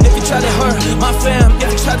 cause if you try to hurt my fam,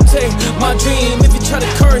 if you try to take my dream, if you try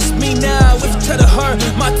to curse me now, if you try to hurt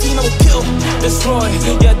my team, I will kill, destroy.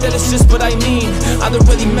 Yeah, that is just what I mean. I don't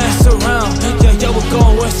really mess around. Yeah, yeah, we're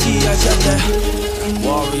going where she is, yeah, that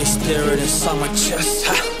warrior spirit inside my chest,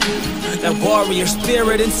 ha. That warrior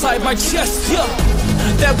spirit inside my chest, yeah.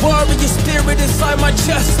 That warrior spirit inside my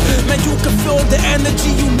chest. Man, you can feel the energy,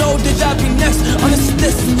 you know that I'll be next on this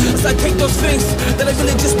list. As I take those things that I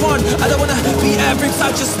really just want. I don't wanna be average, I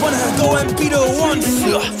just wanna go and be the one,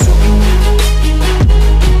 yeah.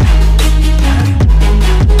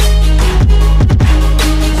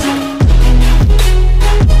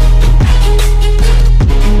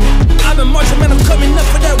 Man, I'm coming up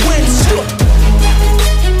for that win, sure.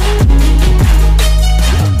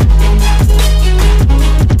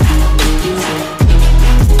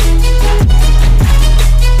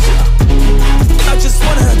 I just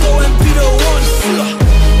wanna go and be the one, sure.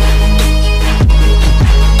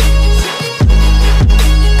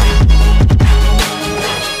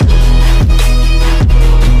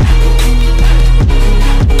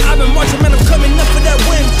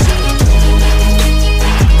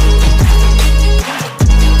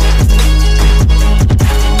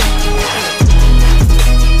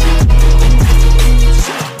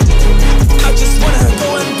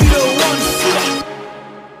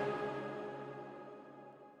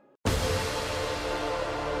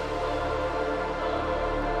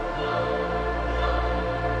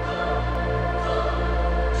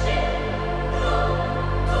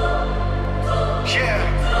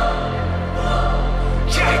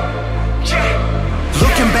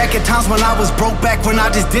 times when I was broke, back when I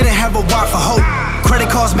just didn't have a word for hope. Credit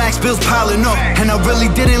cards, max bills piling up, and I really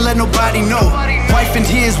didn't let nobody know. Wife in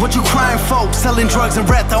tears, what you crying for? Selling drugs and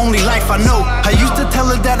rap, the only life I know. I used to tell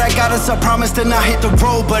her that I got us, I promised to not hit the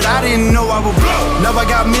road, but I didn't know I would blow. Now I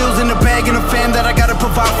got meals in the bag and a fam that I gotta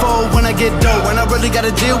provide for when I get dough. And I really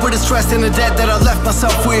gotta deal with the stress and the debt that I left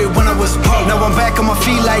myself with when I was broke. Now I'm back on my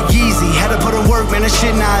feet like Yeezy. Had to put in work, man, that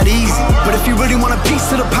shit not easy. But if you really want a piece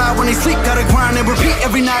of the pie, when they sleep, gotta grind and repeat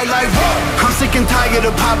every night like whoa. I'm sick and tired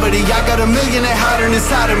of poverty. I got a million that hiding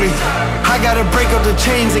inside of me. I gotta break up the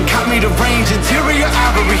chains and cop me the range, interior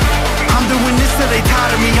ivory. I'm doing this till they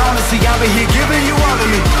tired of me. Honestly, I've been here giving you all of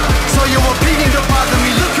me. So your opinion don't bother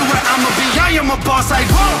me. Look at where I'ma be. I am a boss like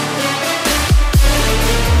whoa.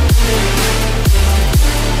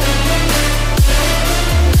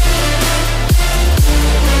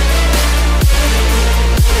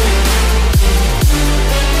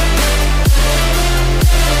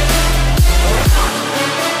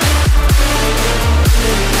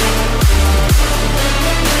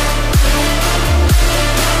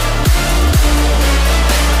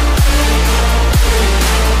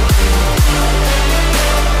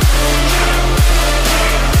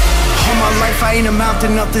 I ain't amount to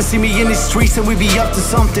nothing, see me in the streets and we be up to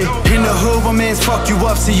something. In the hood, my mans fuck you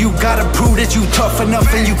up, so you gotta prove that you tough enough.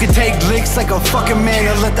 And you can take licks like a fucking man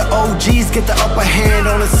and let the OGs get the upper hand.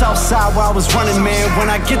 On the south side where I was running, man, when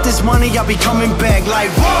I get this money, I'll be coming back like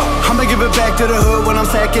whoa. I'ma give it back to the hood when I'm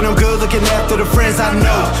stacking them good, looking after the friends I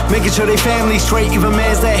know, making sure they family straight. Even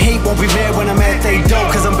mans that hate won't be mad when I'm at they dope,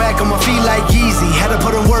 cause I'm back on my feet like Yeezy. Had to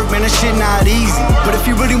put in work, man, that shit not easy. But if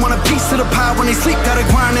you really want a piece of the pie, when they sleep, gotta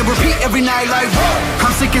grind and repeat every night like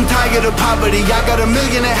I'm sick and tired of poverty. I got a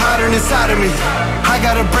million that hiding inside of me. I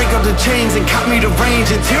gotta break up the chains and cop me the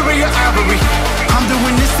range, interior ivory. I'm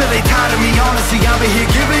doing this till they tired of me. Honestly, I've been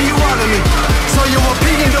here giving you all of me. So your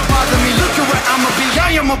opinion don't bother me. Look at where I'ma be. I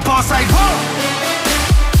am a boss like whoa.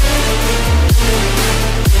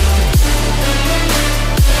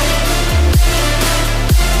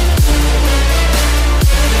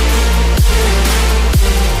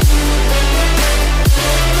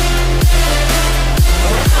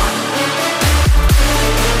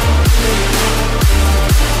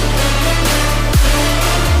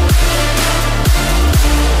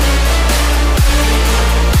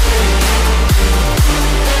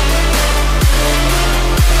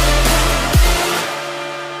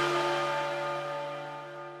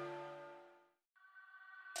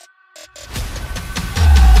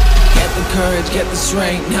 Get the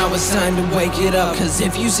strength, now it's time to wake it up. Cause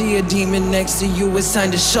if you see a demon next to you, it's time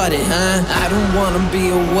to shut it, huh? I don't wanna be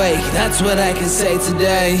awake, that's what I can say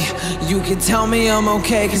today. You can tell me I'm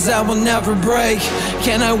okay, cause I will never break.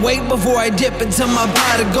 Can I wait before I dip into my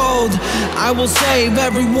pot of gold? I will save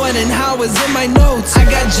everyone and how is in my notes. I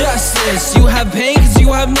got justice, you have pain cause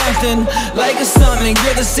you have nothing. Like a stomach,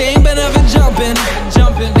 you're the same but never jumping.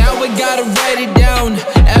 Now I gotta write it down,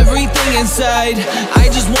 everything inside. I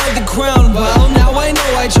just want the crown, well now I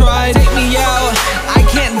know I tried. Take me out, I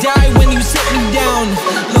can't die when you sit me down.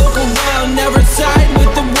 Look around, never tied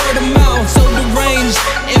with the word of mouth. So deranged,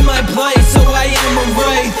 in my place, so I am a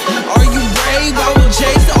wraith. Are you brave? I will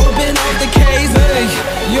chase, open up the case. Hey,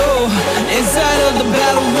 yo, inside of the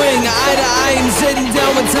battle ring, eye to eye, I'm sitting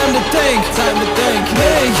down with time to think.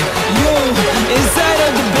 Hey, yo, inside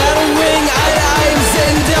of the battle ring, eye to eye, I'm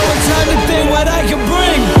sitting down with time to think what I can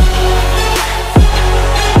bring.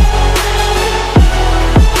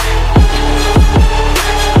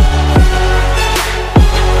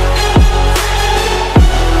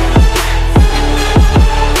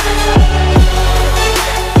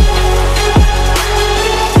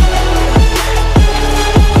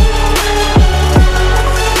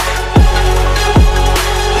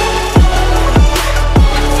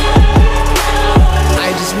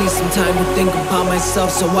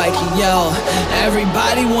 So I can yell.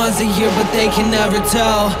 Everybody wants to hear but they can never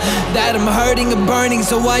tell that I'm hurting and burning,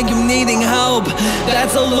 so I am needing help.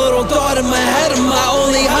 That's a little thought in my head of my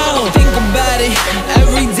only help. Think about it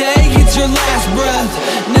every day, it's your last breath.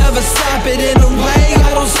 Never stop it in a way, I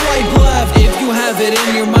don't swipe left. If you have it in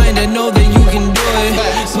your mind, I know that you can do it.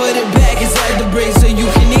 Put it back inside the brain so you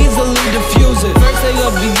can easily diffuse it. First thing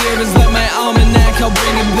of the year is let my almanac, I'll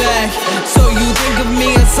bring it back. So you think of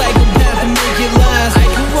me a psychopath and make it last. I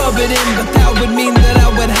can rub it in, but that would mean that I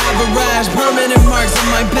would have a rash. Permanent marks on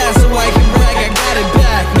my past, so I can brag I got it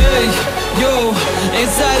back. Hey, yo,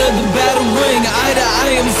 inside of the battle ring, eye to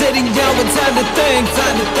eye, I'm sitting down with time to think.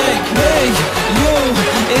 Hey, yo,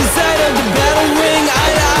 inside of the battle ring,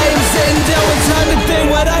 eye to eye, I'm sitting down with time to think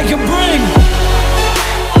what I can bring.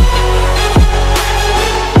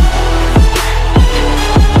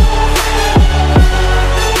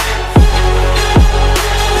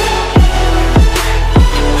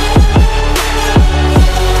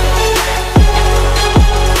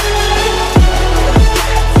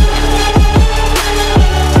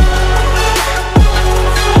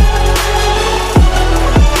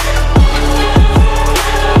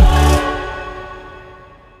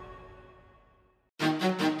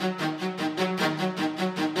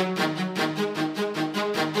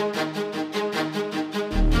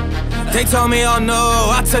 They told me, oh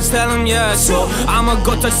no, I touch, tell them yes. So I'ma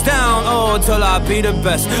go touchdown, oh, till I be the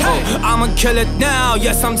best. Oh, I'ma kill it now,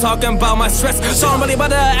 yes, I'm talking about my stress. So I'm ready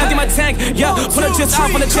about to empty my tank, yeah. Put it just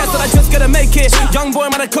out for the chest, but I just gotta make it. Young boy,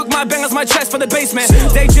 might cook my bangers, my chest for the basement.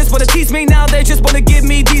 They just wanna tease me now, they just wanna give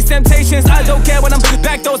me these temptations. I don't care when I'm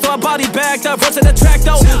back though, so I body backed up. Verse to the track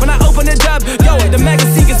though, when I open it up, yo, the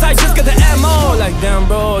magazine, cause I just got the ammo. Like damn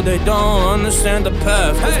bro, they don't understand the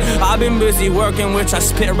path. I've been busy working, which I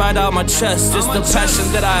spit right out my chest. It's the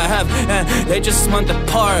passion that I have, and they just want the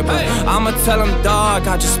part. But I'ma tell them, dog,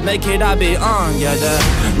 I just make it, I be on. Yeah,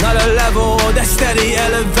 another level, that's steady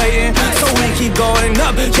elevating. So we keep going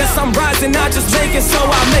up, yes, I'm rising, I just make it. So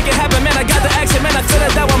I make it happen, man, I got the action, man, I feel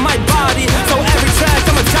it down with my body. So every track,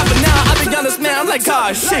 I'ma drop it now. I be honest, man, I'm like,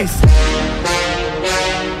 gosh, sheesh.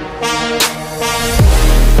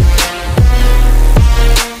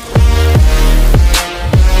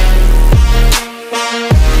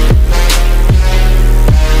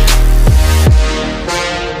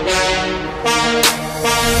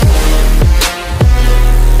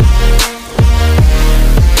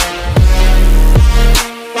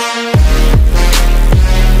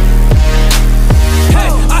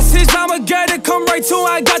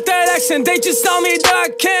 I got that action, they just tell me that I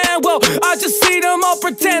can. Well, I just see them all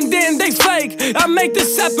pretending they fake. I make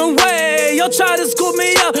this happen way. Y'all try to scoop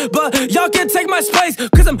me up, but y'all can't take my space,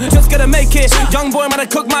 cause I'm just gonna make it. Young boy,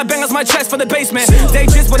 might cook my bangers, my chest for the basement. They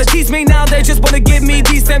just wanna tease me now, they just wanna give me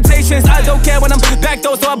these temptations. I don't care when I'm back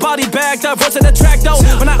though, so I body backed up. Verse to the track though,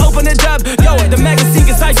 when I open it up, yo, the magazine,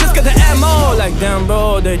 cause I just got the ammo. Like damn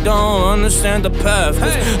bro, they don't understand the path.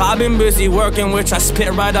 I've been busy working, which I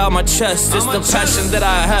spit right out my chest. It's the passion that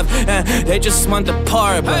I have, and they just want the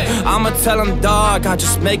part. But I'ma tell them, dog, I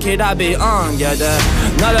just make it, I be on. Yeah,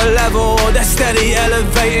 another level, that's steady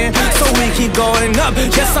elevating. So we keep going up,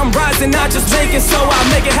 yes, I'm rising, I just make it. So I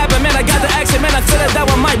make it happen, man, I got the action, man, I feel it down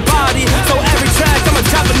with my body. So every track, I'ma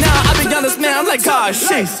drop it now. I be honest, man, I'm like, gosh,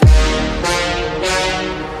 sheesh.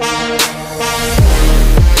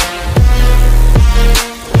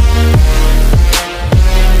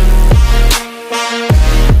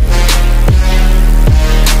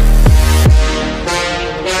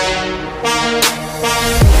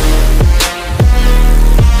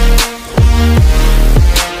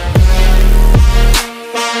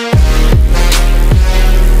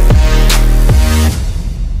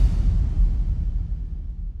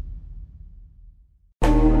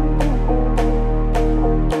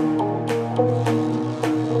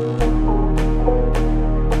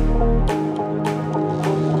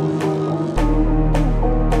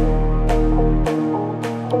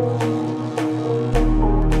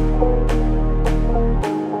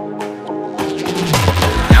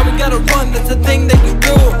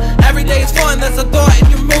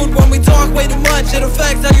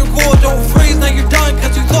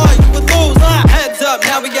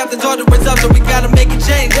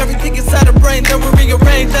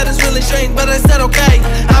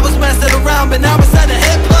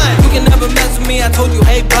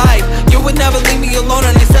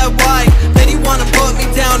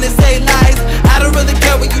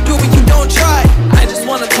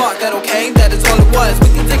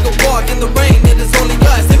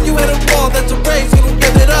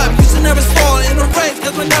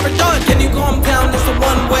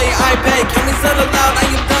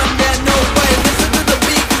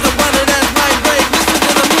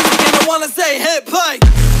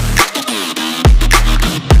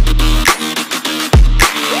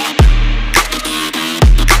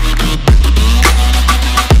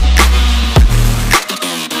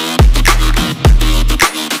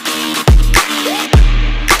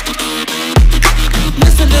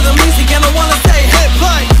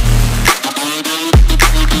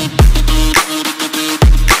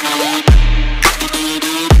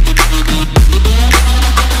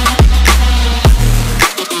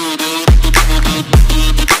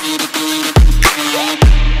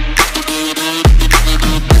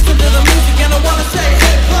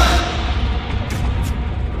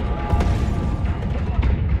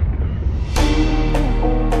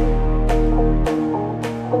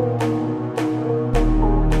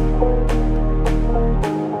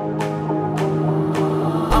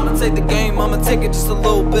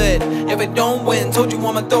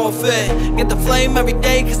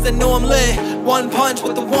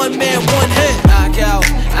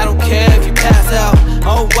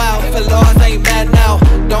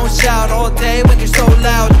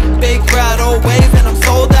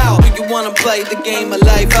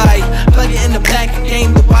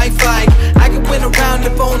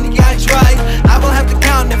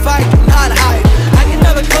 If I do not hide, I can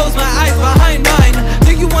never close my eyes behind mine.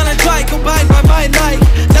 Do you wanna try?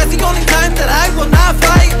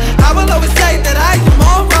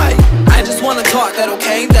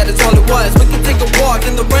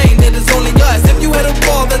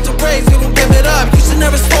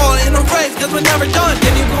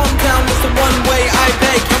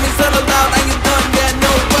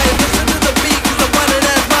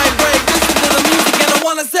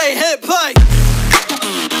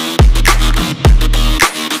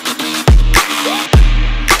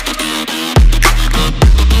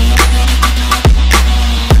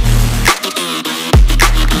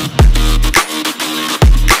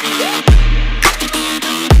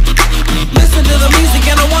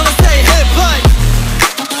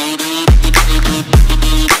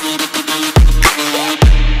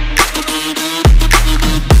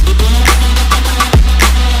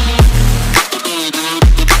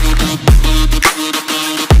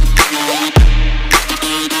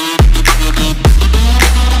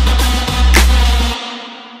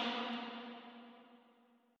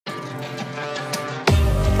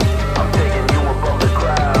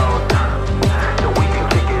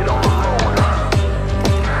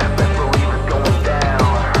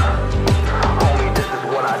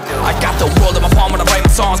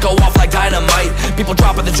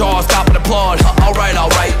 applaud. Alright,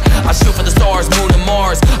 alright. I shoot for the stars, moon and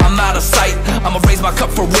Mars. I'm out of sight. I'ma raise my cup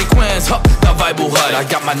for Requenze. The Bible hut. I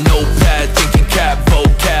got my notepad, thinking cap,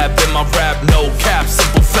 vocab in my rap, no cap.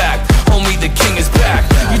 Simple fact, homie, the king is back.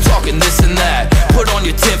 You talking this and that? Put on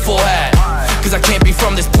your tinfoil hat. Cause I can't be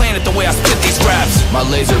from this planet the way I spit these raps. My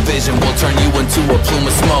laser vision will turn you into a plume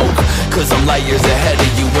of smoke. Cause I'm light years ahead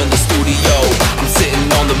of you in the studio. I'm sitting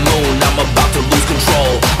on the moon, I'm about to lose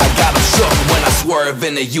control. I got 'em shook when I swerve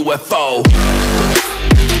in a UFO.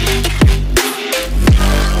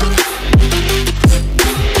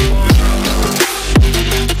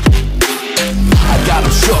 I got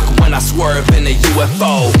 'em shook when I swerve in a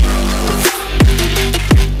UFO.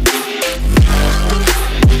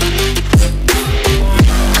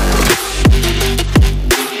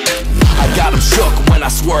 Got 'em shook when I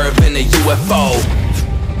swerve in a UFO.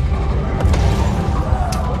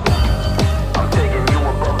 I'm taking you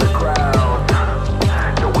above the crowd,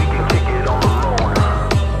 so we can kick it on the moon.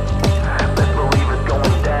 Best believe it's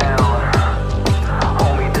going down.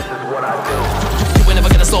 Homie, this is what I do. You ain't never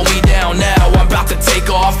gonna slow me down now. I'm about to take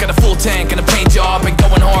off. Got a full tank and a paint job. Been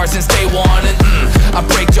going hard since day one. And I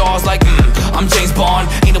break jaws like I'm James Bond.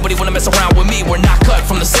 Ain't nobody wanna mess around with me. We're not cut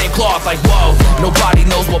from the same cloth. Like whoa, nobody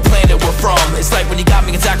knows what planet we're from. It's like when you got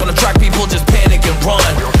me and Zack on the track, people just panic and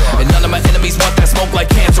run. And none of my enemies want that smoke like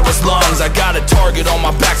cancerous lungs. I got a target on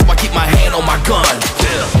my back, so I keep my hand on my gun.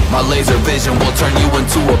 My laser vision will turn you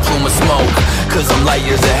into a plume of smoke. Cause I'm light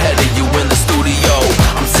years ahead of you in the studio.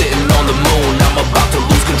 I'm sitting on the moon, I'm about to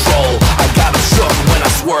lose control. I got 'em shook when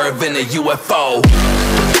I swerve in a UFO.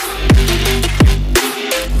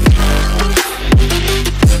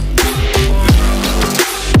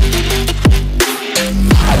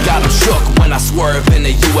 Got 'em shook when I swerve in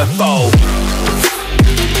a UFO.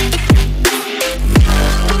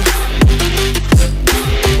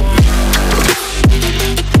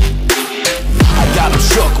 I got 'em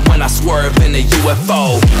shook when I swerve in a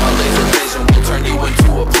UFO. My laser vision will turn you into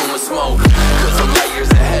a plume of smoke. Cause I'm light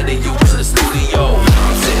years ahead of you in the studio.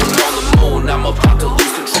 I'm sitting on the moon, I'm about to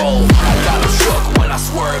lose control. I got 'em shook when I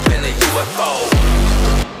swerve in a UFO.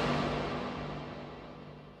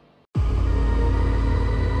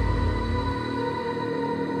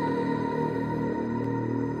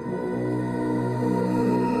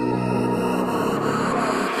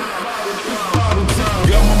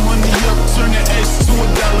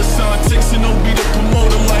 Texting N.E.B the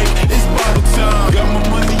promoter like it's bottle time. Got my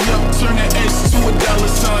money up, turn that S to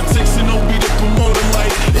 $1 sign. Texting N.E.B the promoter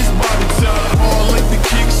like it's bottle time. All like the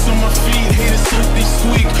kicks on my feet, haters so they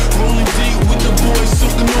sweet. Rolling deep with the boys,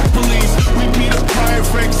 soaking no police. We beat up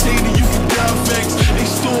Pyrelight, hater, you can die vex. They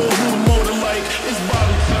stole who the motor like it's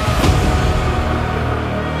bottle time.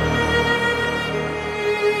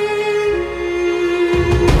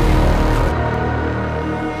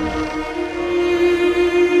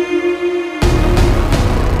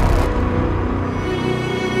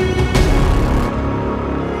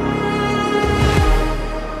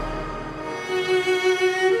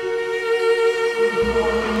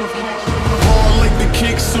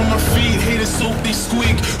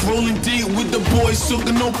 Rolling deep with the boys,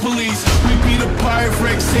 soaking no police. We beat up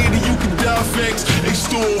Pyrelight, hater, you can die vex. They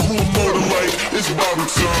stole who a motor like it's bottle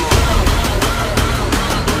time.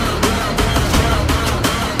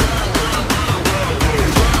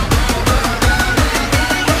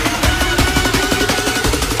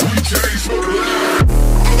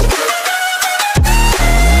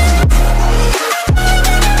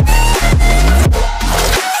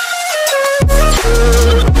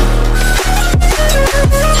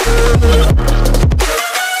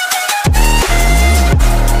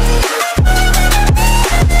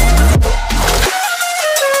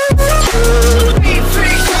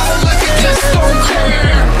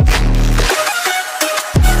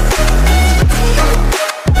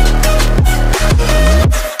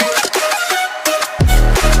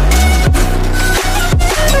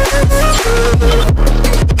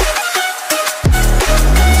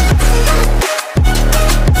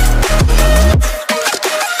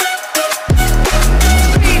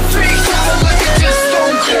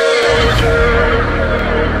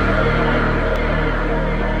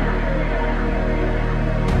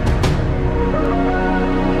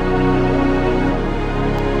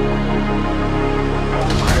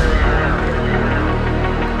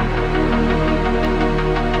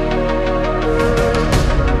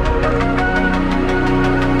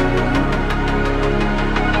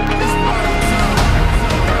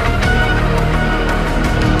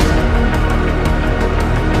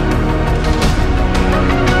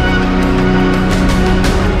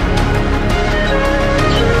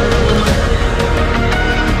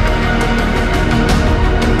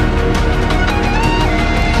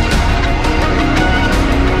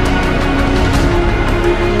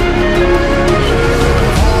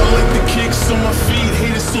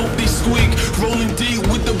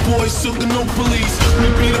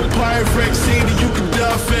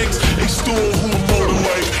 store, who a motor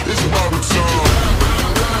like, it's Bobby time.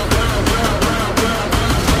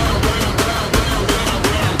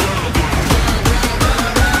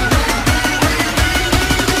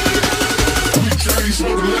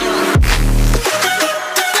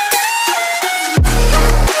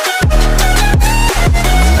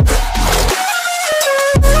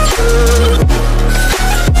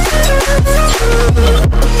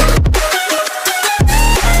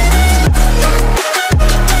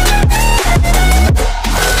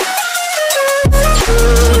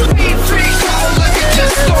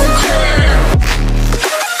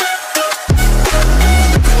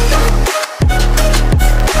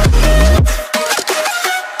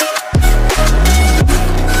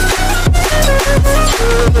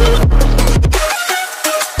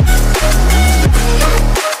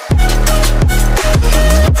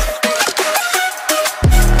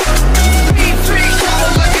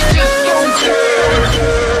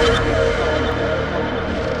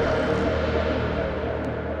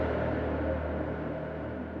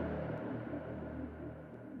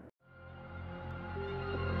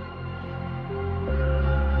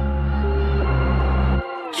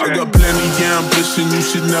 I got plenty of ambition, you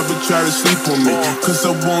should never try to sleep on me. Cause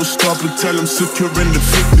I won't stop until I'm securing the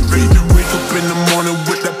victory. Wake up in the morning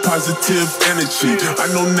with that positive energy. I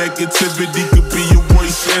know negativity could be your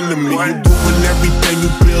worst enemy. You're doing everything you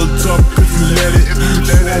build up if you let it.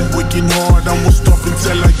 I'm working hard, I won't stop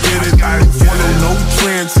until I get it. I don't follow no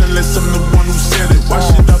trends unless I'm the one who said it. Why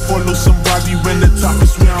should I follow somebody when the top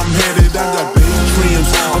is where I'm headed? I got big dreams,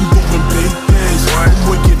 I'm doing big things. I'm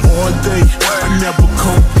working all day, I never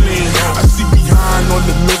complain. I see behind all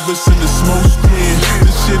the mirrors and the smoke screen.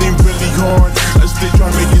 This shit ain't really hard, I still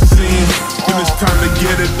try to make it seem. When it's time to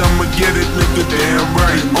get it, I'ma get it, nigga, damn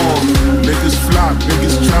right. Niggas flop,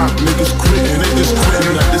 niggas drop, niggas quitting. Niggas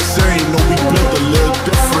quitting not the same, no, we built a little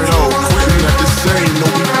different. Yo, quitting not the same, no,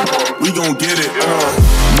 we gon' get it, we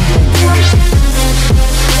gon' get it.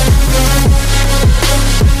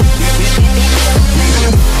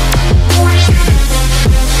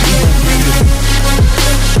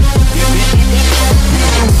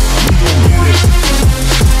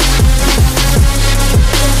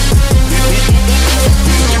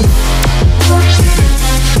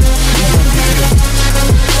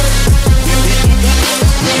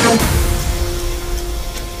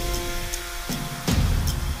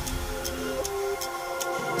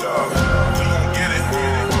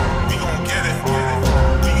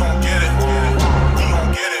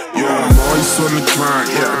 On the grind,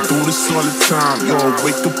 yeah, I do this all the time. Yo,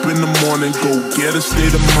 wake up in the morning, go get a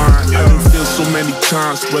state of mind. I done feel so many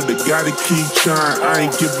times, but I gotta keep trying. I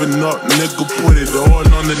ain't giving up, nigga, put it all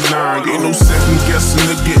on the line. Ain't no second guessing,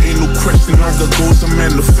 nigga, ain't no question. I got goals, I'm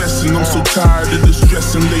manifesting. I'm so tired of the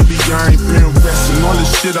stressing, lately I ain't been resting. All the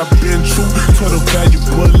shit I've been through, taught a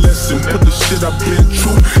valuable lesson. Put the shit I've been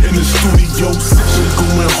through in the studio session.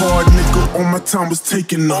 Going hard, nigga, all my time was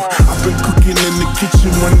taking up. I've been cooking in the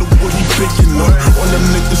kitchen, wonder what he baking. All them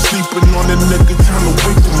niggas sleeping on the nigga, time to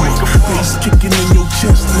wake them up. Bass kicking in your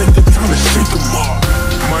chest, nigga, time to shake them up.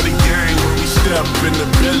 Money gang, when we step in the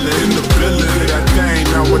building, do that thing,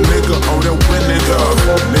 now a nigga, oh, they're winning.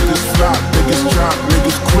 Niggas flop, niggas drop,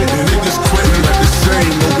 niggas quitting like the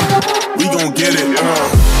same, no, we gon' get it, we gon'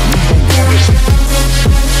 get it.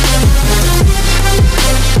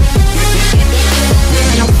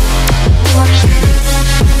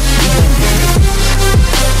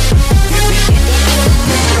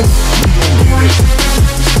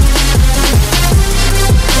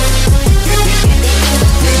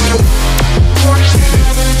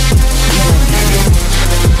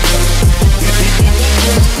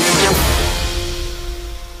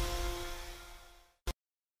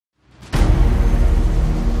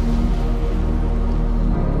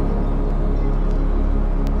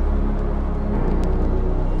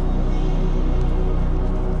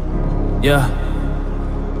 Yeah.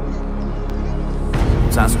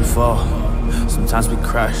 Sometimes we fall, sometimes we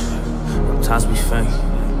crash, sometimes we think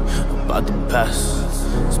about the best.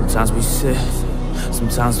 Sometimes we sit,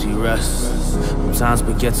 sometimes we rest. Sometimes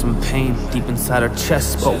we get some pain deep inside our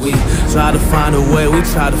chest, but we try to find a way, we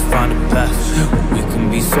try to find the best. We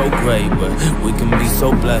can be so great, but we can be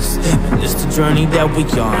so blessed. And it's the journey that we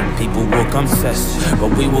on. People will come test,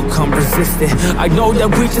 but we will come resistant. I know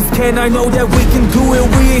that we just can, I know that we can do it.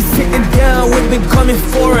 We ain't sitting down, we've been coming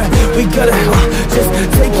for it. We gotta just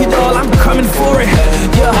take it all, I'm coming for it.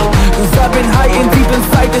 Yeah, cause I've been hiding deep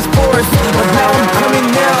inside this forest, but now I'm coming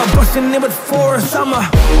now, busting in with force. I'ma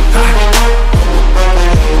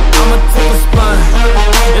take a spine.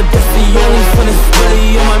 Yeah, that's the only fun that's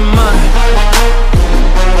really in my mind.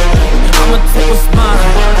 I'ma take what's mine.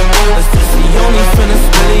 Let's just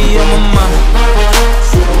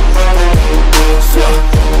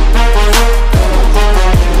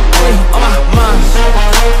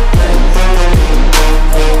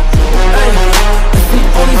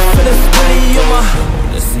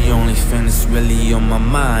only thing that's really on my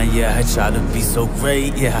mind. Yeah, I try to be so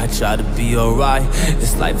great, yeah, I try to be alright.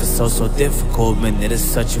 This life is so difficult, man, it is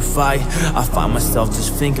such a fight. I find myself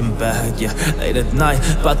just thinking back, yeah, late at night,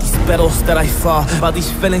 about these battles that I fought, about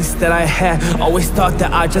these feelings that I had. Always thought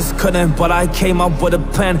that I just couldn't, but I came up with a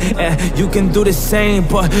plan. And you can do the same,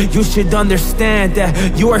 but you should understand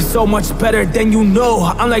that you are so much better than you know.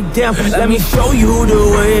 I'm like, damn, let me show you the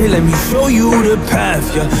way, let me show you the path,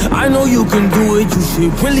 yeah. I know you can do it, you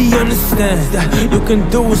should really understand that you can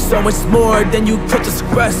do so much more than you could just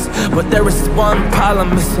express. But there is one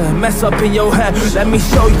problem, it's a mess up in your head. Let me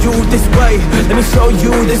show you this way, let me show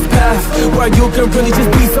you this path, where you can really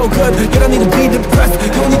just be so good. You don't need to be depressed,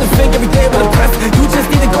 you don't need to think every day about the past. You just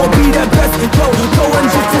need to go be that best. Go and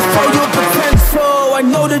just show your potential. I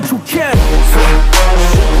know that you can.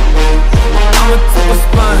 I'ma take a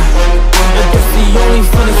spine, and that's the only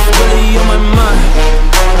thing that's really on my mind.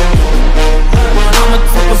 I'ma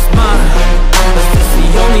take a spine, that's the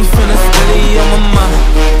only thing that's really on my mind.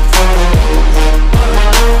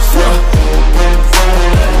 Sure.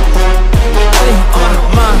 Hey, on my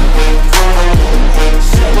mind.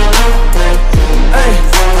 Hey,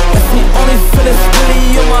 that's the only thing that's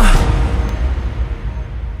really on my mind.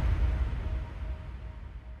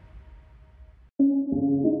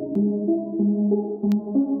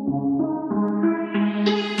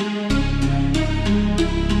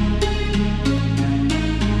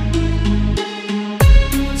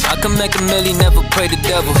 Can make a million, never pray the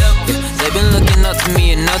devil. Yeah, they've been looking up to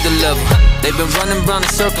me another level. They've been running round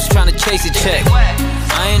in circles trying to chase a check.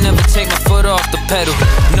 I ain't never take my foot off the pedal.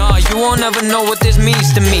 Nah, you won't ever know what this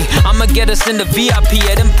means to me. I'ma get us in the VIP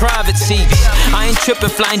at them private seats. I ain't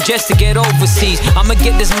tripping, flying jets to get overseas. I'ma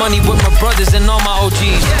get this money with my brothers and all my OGs.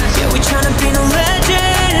 Yeah, we tryna be no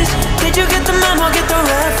legends. Did you get the memo, get the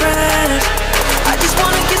reference? I just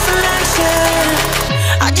wanna get some action.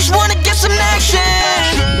 I just wanna get some action.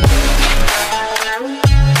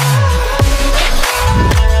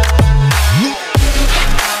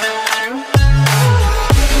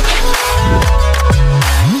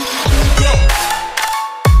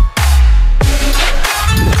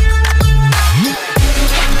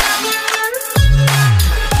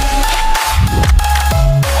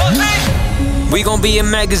 We gon' be in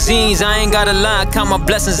magazines, I ain't gotta lie, count my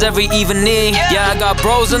blessings every evening. Yeah, I got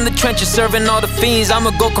bros in the trenches serving all the fiends.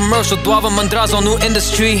 I'ma go commercial, Duava, Mandrazo, new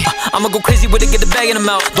industry. I'ma go crazy with it, get the bag in the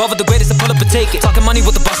mouth. Duava the greatest, I pull up and take it. Talking money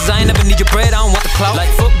with the bosses, I ain't never need your bread, I don't want the clout. Like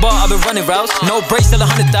football, I've been running routes, no brace till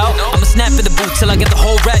 100 out. I'ma snap in the boot till I get the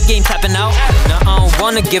whole rap game tapping out. Now I don't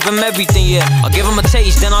wanna give him everything, yeah. I'll give him a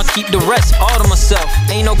taste, then I'll keep the rest all to myself.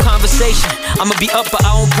 Ain't no conversation, I'ma be up but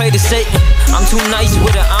I don't pray to Satan. I'm too nice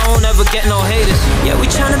with it, I don't ever get no haters. Yeah, we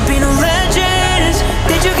tryna be no legends.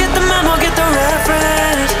 Did you get the memo, get the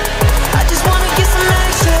reference? I just wanna get some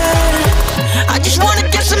action. I just wanna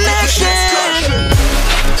get some action.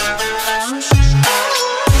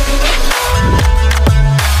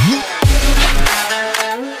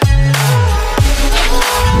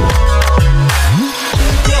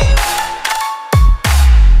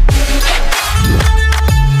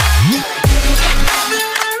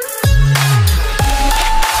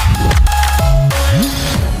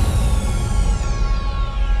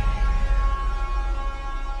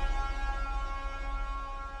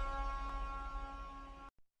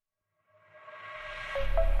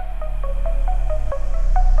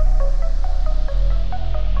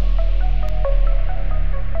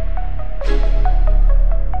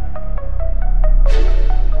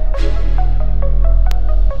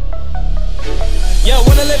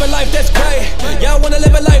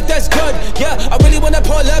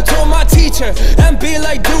 And be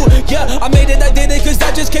like, dude, yeah, I made it, I did it, cause I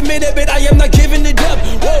just committed, but I am not giving it up.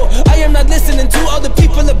 Whoa, I am not listening to other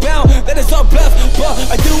people abound, that is all bluff, but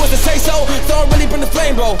I do as I say so I really bring the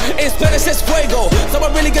flame, bro. In Spanish, it's fuego. So I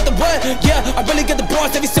really get the what? Yeah, I really get the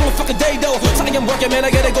bars every single fucking day, though. So I am working, man, I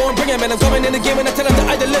gotta go and bring it, man. I'm coming in the game and I tell them that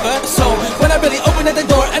I deliver. So when I really open at the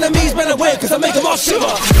door, enemies run away, cause I make them all shiver.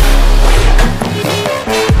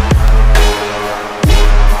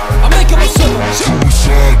 I make them all shiver.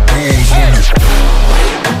 Suicide balls on it.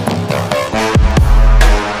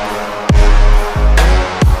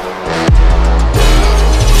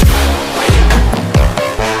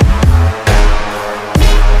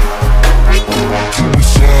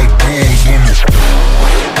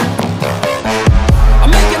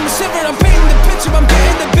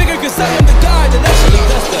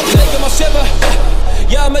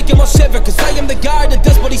 Yeah, I'm making more shiver, cause I am the guy that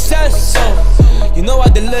does what he says. So, you know I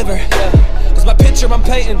deliver, yeah. Cause my picture I'm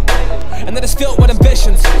painting, and that is filled with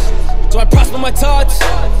ambitions. So I prosper my thoughts,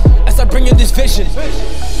 as I bring you this vision.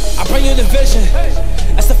 I bring you the vision,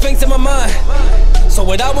 as of things in my mind. So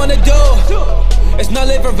what I wanna do is not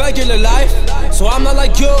live a regular life. So I'm not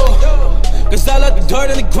like you, cause I love the dirt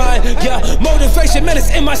and the grind. Yeah, motivation, man, it's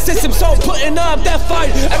in my system. So I'm putting up that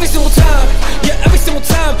fight every single time. Yeah, every single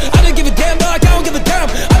time. I don't give a damn, like I don't give a damn.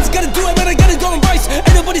 I just gotta do it, man, I gotta go and race.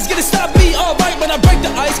 Ain't nobody's gonna stop me, alright, when I break the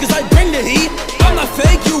ice, cause I bring the heat. I'm not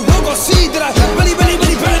fake, you will go see that I really, really,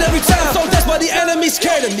 really burn it every time. So that's why the enemy's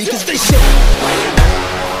scared of me, cause they shit.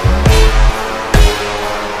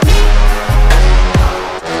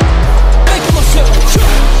 Make them a shiver,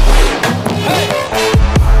 hey.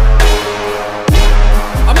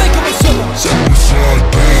 I make them a shiver, hey.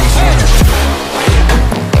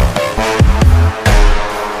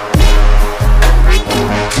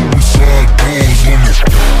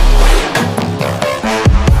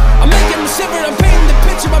 I'm making them shiver, I'm painting the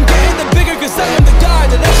picture, I'm getting the bigger, cause I am the guy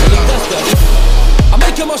that actually does that. I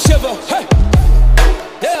make them a shiver, hey.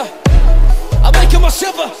 Yeah, I make them a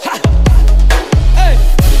shiver, ha. Hey.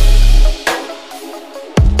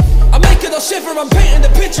 I'm making them shiver, I'm painting the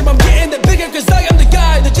picture, I'm getting the bigger, cause I am the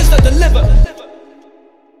guy that just like deliver.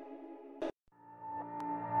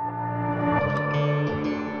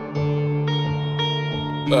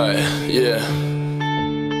 Alright, yeah.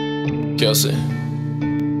 Kelsey.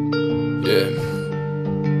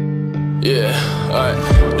 Yeah, alright.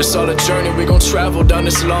 This all a journey, we gon' travel down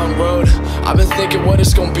this long road. I've been thinking what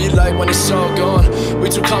it's gon' be like when it's all gone. We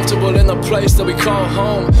too comfortable in the place that we call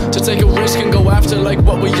home to take a risk and go after like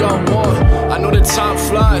what we all want. I know that time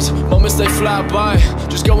flies, moments they fly by.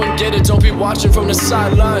 Just go and get it, don't be watching from the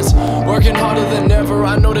sidelines. Working harder than ever,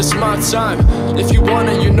 I know this my time. If you want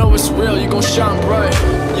it, you know it's real, you gon' shine bright.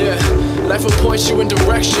 Yeah, life will point you in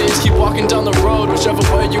directions. Keep walking down the road, whichever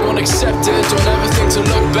way you gon' accept it. Don't ever think to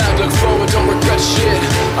look back, look forward, don't regret shit.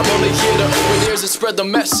 I'm only here to open ears and spread the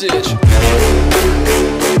message.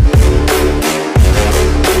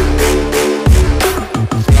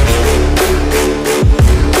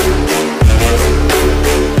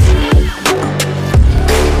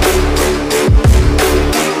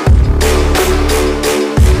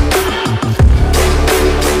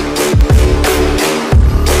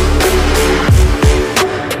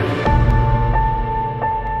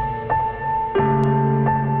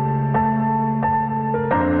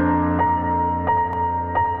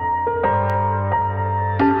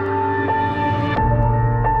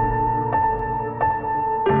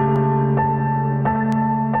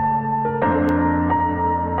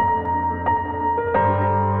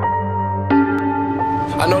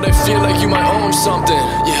 I know they feel like you might own something,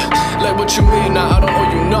 yeah. Like what you mean, now I don't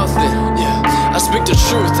owe you nothing, yeah. I speak the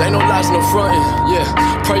truth, ain't no lies, no frontin', yeah.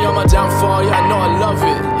 Pray on my downfall, yeah, I know I love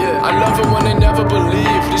it, yeah. I love it when they never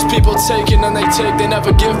believe. These people taking and they take, they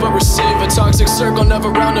never give but receive. A toxic circle,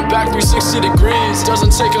 never round and back 360 degrees.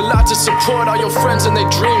 Doesn't take a lot to support all your friends and their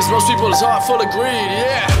dreams. Most people's heart full of greed,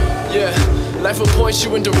 yeah, yeah. Life will point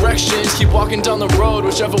you in directions. Keep walking down the road,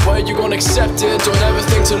 whichever way you gon' accept it. Don't ever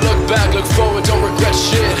think to look back, look forward, don't regret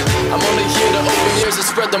shit. I'm only here to open ears and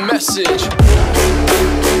spread the message.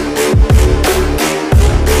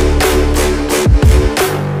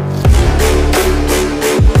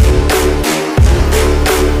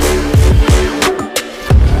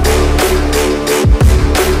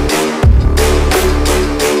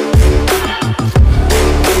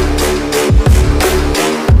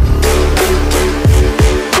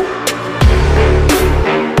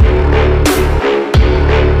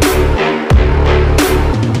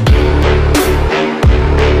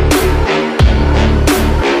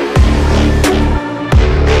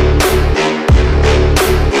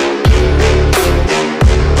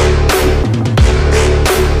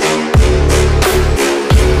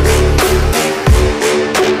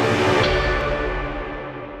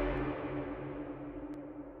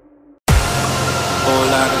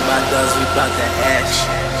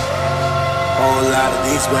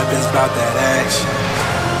 Weapons bout that action.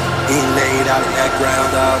 He laid out in that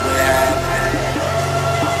ground, all what happened.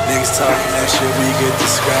 Niggas talking that shit, we get to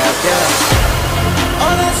scrap, yeah.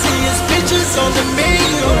 All I see is bitches on the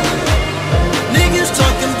menu. Niggas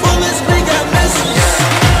talking bullets, we got messages.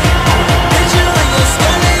 Bitch, you ain't your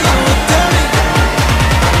skelly, you a dummy.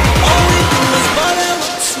 All we do is ball out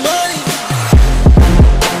with this money.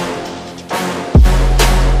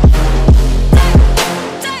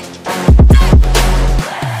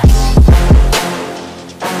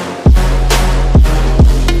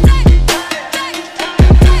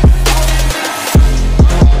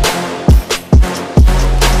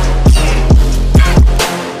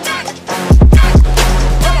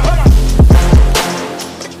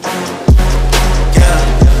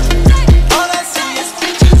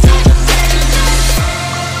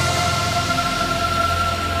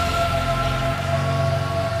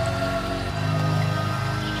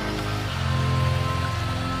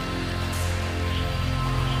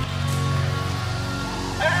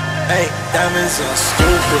 diamonds are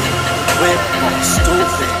stupid, whip on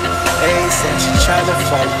stupid. Hey, said she tried to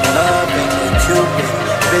fall in love, ain't no Cupid.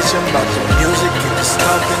 Bitch, I'm about the music, get the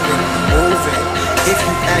stomping and moving. If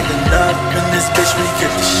you acting up in this bitch, we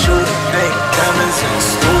get the shooting. Hey, diamonds are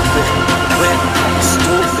stupid, whip on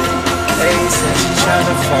stupid. Hey, said she tried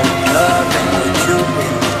to fall in love, ain't no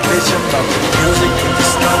Cupid. Bitch, I'm about the music, get the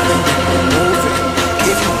stomping and moving.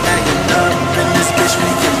 If you acting up in this bitch, we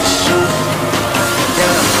get the shooting.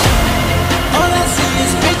 Yeah. All I see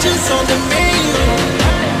is bitches on the menu.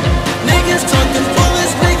 Niggas talking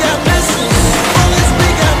bullets, we got missiles. Bullets, we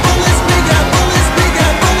got bullets, we got bullets, we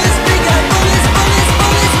got bullets, we got bullets, bullets,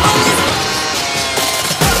 bullets, bullets.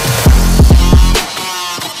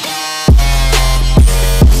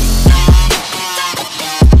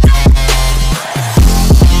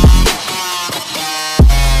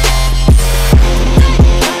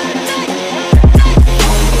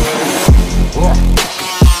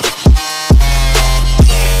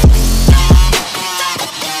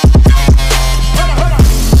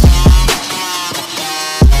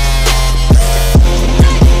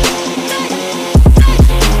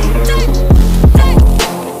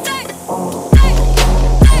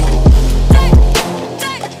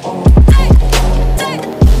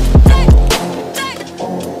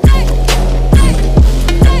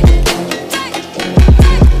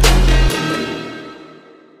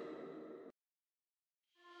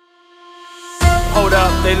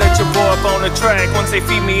 They let your boy up on the track. Once they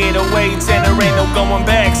feed me 808s and there ain't no going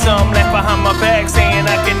back. Some left behind my back saying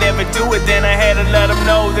I can never do it. Then I had to let them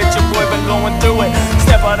know that your boy been going through it.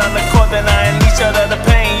 Step out on the court, then I unleash out of the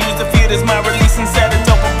pain. Use the field as my release and set it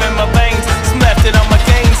dope up in my veins. Smacked it on my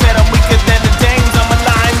game, said I'm weaker than the Dames. I'm a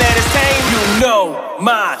lion that is tame. You know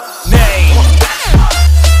my name.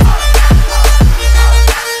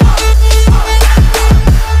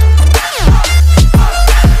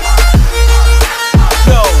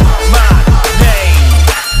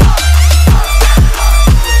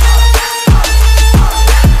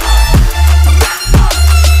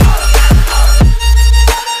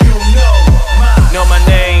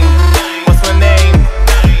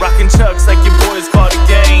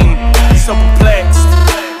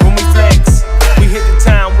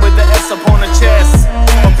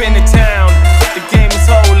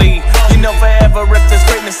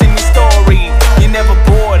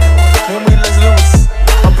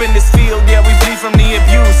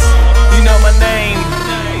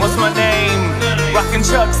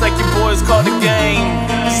 Chucks like your boys call the game.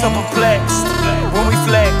 So perplexed when we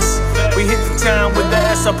flex. We hit the town with the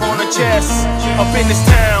S up on the chest. Up in this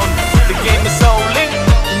town, the game is so lit.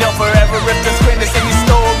 You know forever if there's greatness in your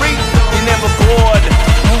story. You're never bored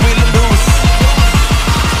when we loose.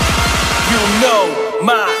 You know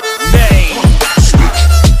my name.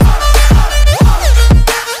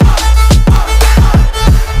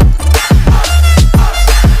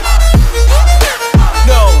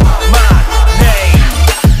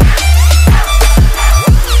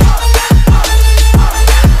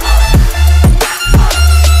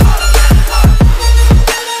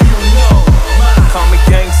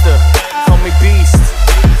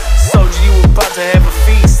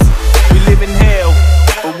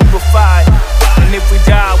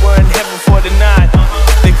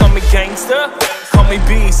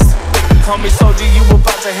 Call me soldier, you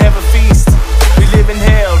about to have a feast. We live in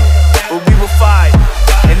hell, but we will fight.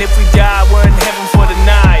 And if we die, we're in heaven for the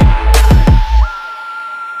night.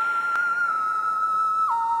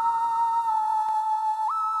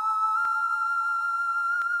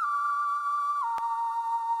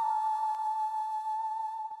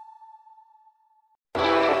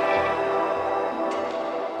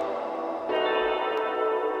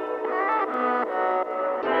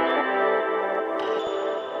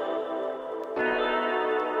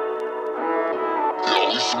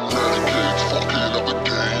 Some renegades fucking up the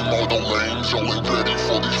game. All the lanes, y'all ain't ready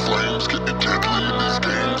for these flames. Getting deadly in these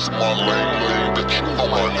games. My lane, bet you know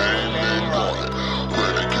my name on it.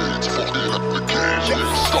 Renegades fucking up the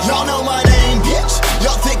game. Y'all know my name, bitch.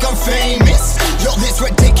 Y'all think I'm famous. Yo, this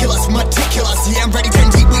ridiculous, meticulous. Yeah, I'm ready,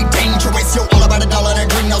 10 deep, we dangerous. Yo, all about $1 and a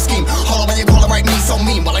green, no scheme. All over you call it right, me so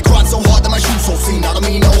mean. While I grind so hard that my shoes so seen. Not to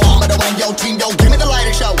me, no armor to win your team. Yo, give me the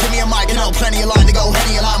lighter show, give me a mic, you know, plenty of line to go.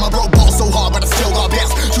 Henny a line, my bro ball so hard, but I still got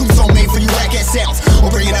best. Tunes so made for you, like it sounds. We'll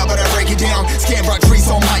bring it out, but I break it down. Scan rock trees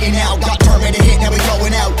so mighty now. Got turn made a hit, now we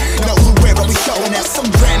going out. No who where, but we showing out. Some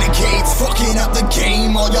renegades fucking up the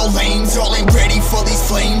game. All your lanes, y'all ain't ready for these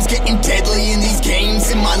flames. Getting deadly in these games.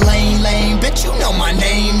 In my lane, bitch, you know my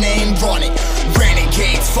name, run it.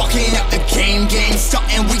 Renegades fucking up the game,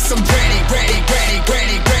 starting we some ready.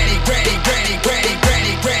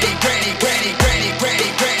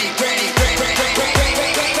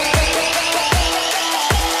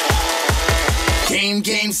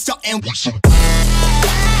 game, stuntin'.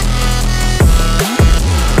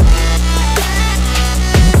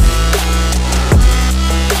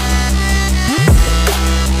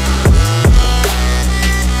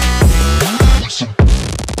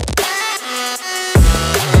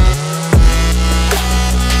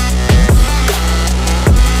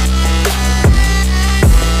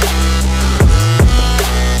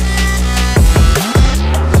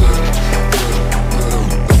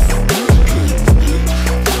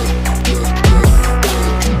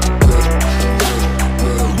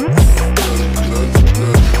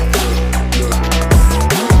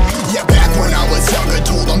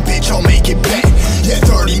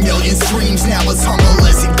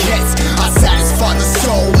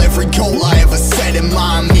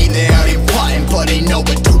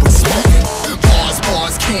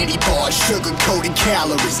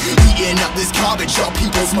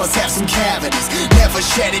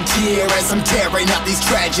 Here,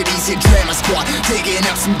 drama squad, digging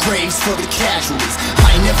up some graves for the casualties.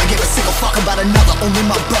 I ain't never give a single fuck about another. Only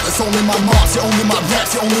my brothers, only my moms, you're only my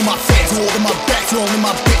raps, you're only my fans. You're all in my back, you're only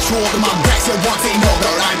my bitch, you're all in my backs. You're one thing, know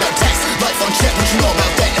about I'm about tax. Life on check, what you know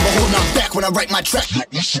about that? Never holding on back when I write my track.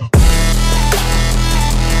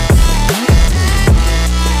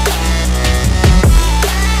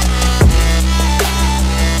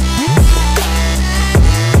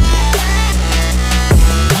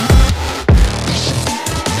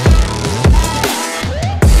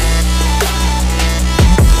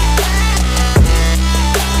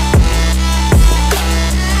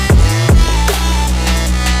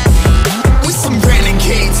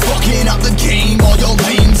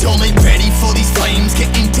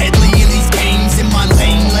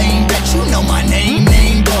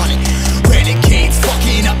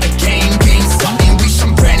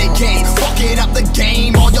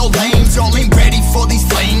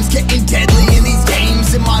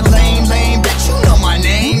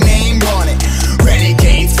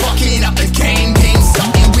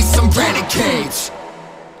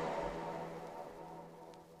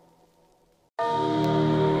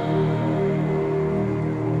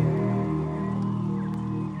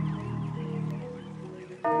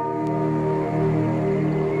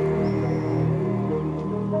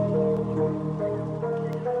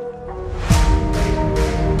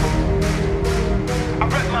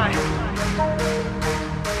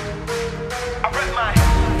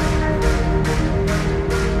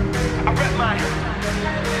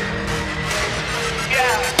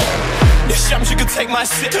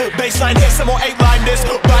 Baseline hit, some more 8-line this.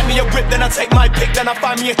 Buy me a whip, then I take my pick. Then I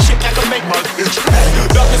find me a chick that can make my itch.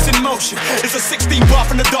 Darkness in motion, it's a 16 bar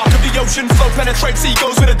from the dark of the ocean. Flow penetrates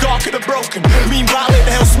egos with the dark of the broken. Meanwhile, in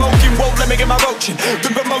the hell smoking, won't let me get my roaching.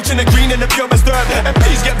 Been promoting the green and the purest herb.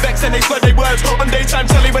 MPs get vexed and they swear they words. On daytime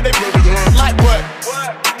telly when they light work.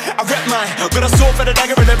 I rep mine, got a sword for the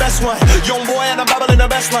dagger in the best one. Young boy and I'm babbling the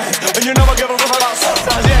best line. And you know I give a fuck about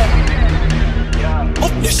sometimes, yeah. Oh,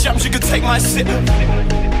 this shams, you could take my sip.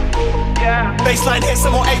 Baseline hit,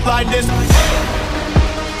 some more 8-line this.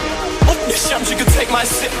 Oh, this shams, you could take my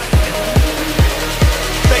sip.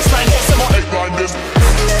 Baseline hit, some more 8-line this.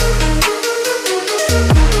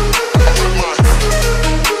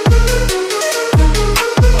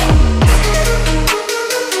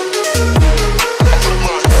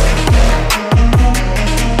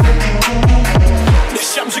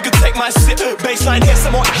 This shams, you could take my sip. Baseline hit,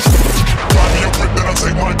 some more. Buy me a whip, then I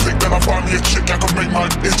take my pick. Then I find me a chick that can make my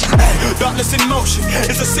itch. Darkness in motion,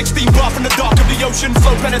 it's a 16 bar from the dark of the ocean.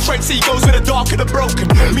 Flow penetrates egos with the dark of the broken.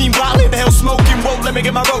 Meanwhile, in the hell smoking, won't let me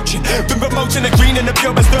get my roaching. Been promoting the green and the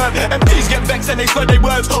purest herb. MPs get vexed and they swear they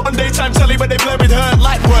words. On daytime telly when they blur with her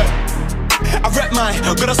light work. I rep mine,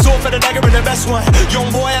 got a sword for the dagger in the best one. Young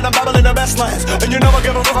boy and I'm babbling the best lines. And you know I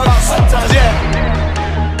give a fuck about sometimes,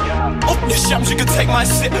 yeah. Oh, this shams, you could take my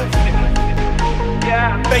sip.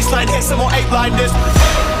 Baseline hit, some more 8-line this.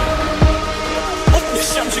 Oh,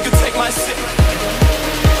 this shams, you could take my sip.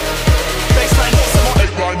 Baseline hit, some more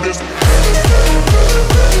 8-line this.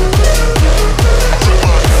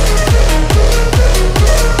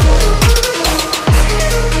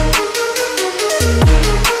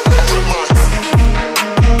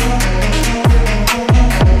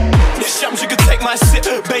 This shams, you could take my sip.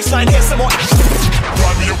 Baseline hit, some more.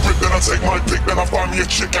 Buy me a whip, then I take my pick. Then I find me a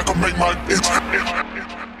chick that can make my itch.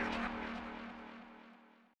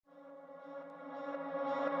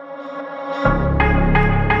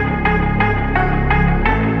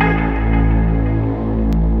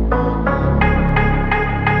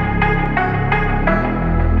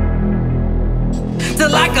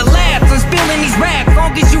 Till I collapse, I'm spilling these raps.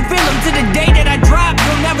 Long as you feel them to the day that I drop,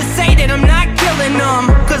 you'll never say that I'm not killing them.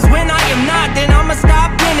 Cause when I am not, then I'ma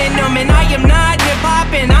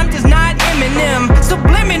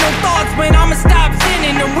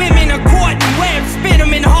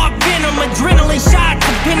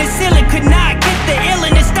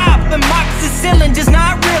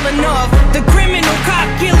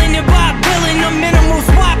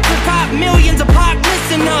hip-hop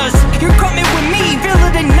listeners. You're coming with me, feel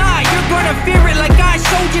it or not. You're gonna fear it like I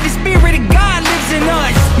showed you. The spirit of God lives in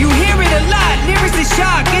us. You hear it a lot, lyrics is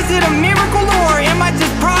shock. Is it a miracle or am I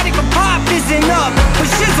just product of pop? Isn't up, but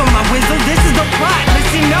shizzle my whistle, this is the plot.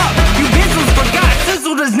 Listen up, you bizzles forgot.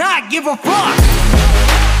 Sizzle does not give a fuck.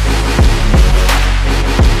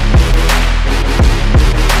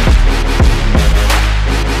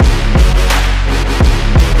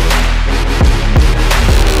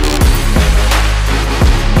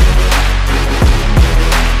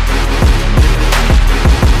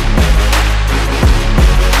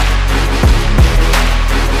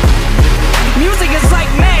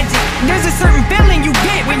 There's a certain feeling you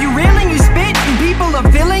get when you reel and you spit and people are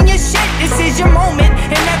feeling your shit. This is your moment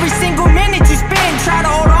and every single minute you spend, try to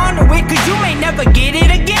hold on to it cause you may never get it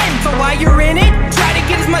again. So while you're in it, try to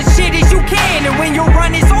get as much shit as you can. And when your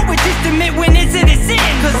run is over, just admit when it's in its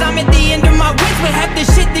end. Cause I'm at the end of my wits with half the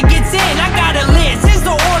shit that gets in. I got a list, here's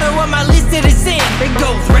the order of my list of the sin. It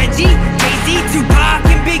goes Reggie, Jay-Z, Tupac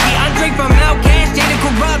and Biggie, Andre from Outkast, Jada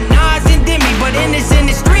Corrupt, Nas and Demi. But in this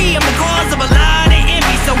industry, I'm the cause of a lot of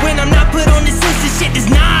envy. So when I'm not put on this list, this shit does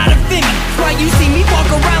not offend me. That's why you see me walk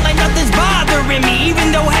around like nothing's bothering me.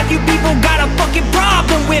 Even though half you people got a fucking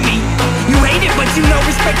problem with me. You hate it, but you know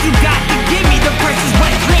respect you got to give me. The pressure's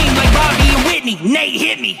wet dream like Bobby and Whitney. Nate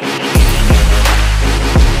hit me.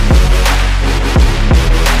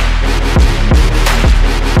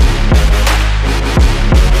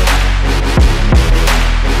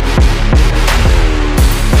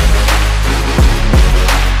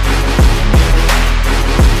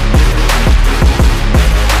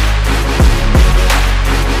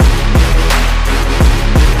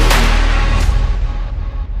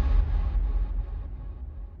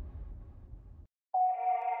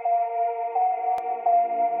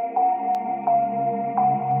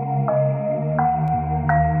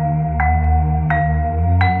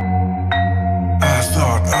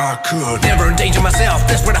 Never endanger myself,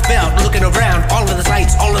 that's what I felt. Looking around, all of the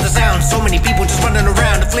sights, all of the sounds. So many people just running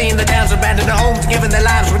around, fleeing the towns, abandoned their homes, giving their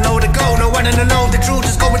lives with nowhere to go. No one to know the truth,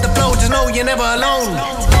 just go with the flow. Just know you're never alone.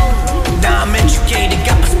 Now I'm educated,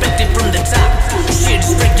 got perspective from the top. Shit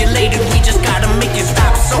is regulated, we just gotta make it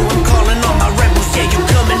stop. So I'm calling all my rebels, yeah, you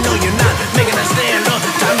coming, no you're not. Making us stand up,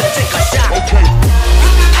 time to take a shot. Okay.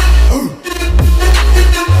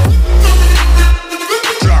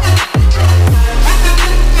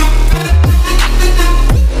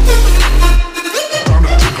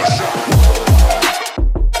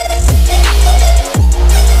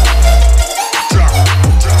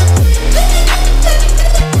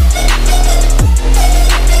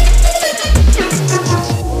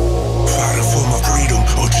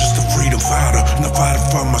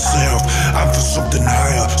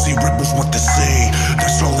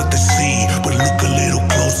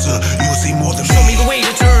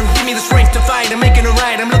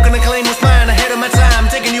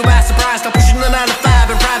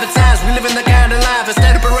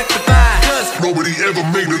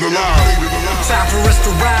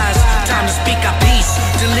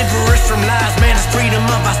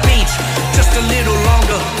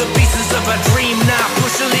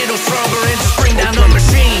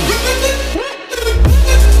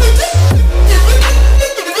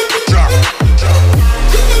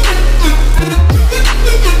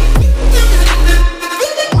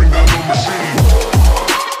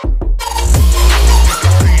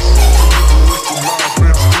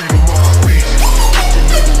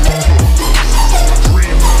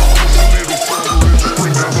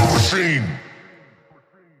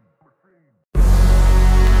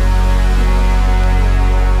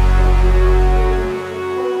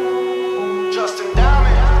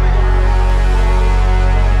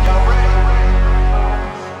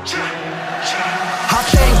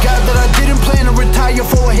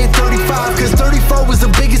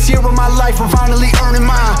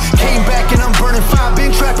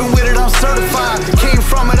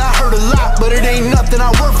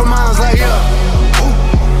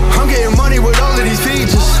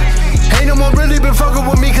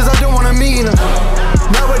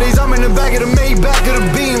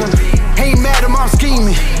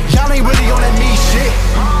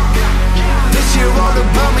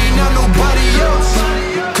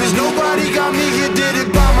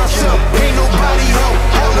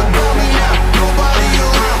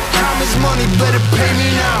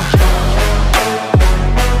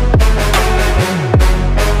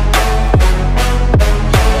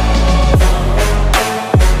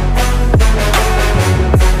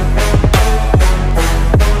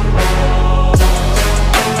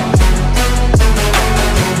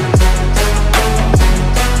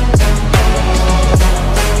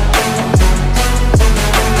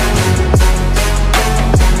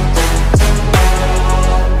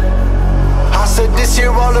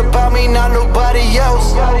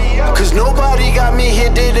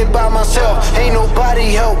 myself, ain't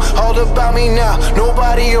nobody help. All about me now,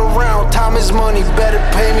 nobody around. Time is money, better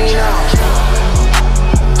pay me now.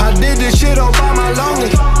 I did this shit all by my lonely.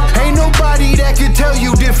 Ain't nobody that could tell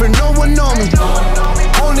you different, no one know me.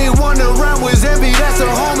 Only one around was envy, that's a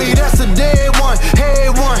homie, that's a dead one.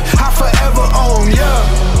 Head one, I forever own,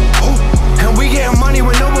 yeah. And we getting money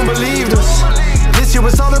when no one believed us. This year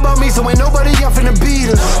it's all about me, so ain't nobody out finna beat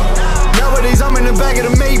us. Nowadays I'm in the back of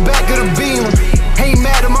the Maybach of the Beamer. Ain't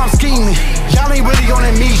mad at I'm scheming, y'all ain't really on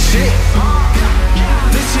that me shit.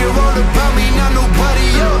 This year all about me, not nobody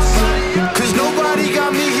else. Cause nobody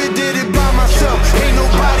got me here, did it by myself. Ain't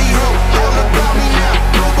nobody help, all about me now.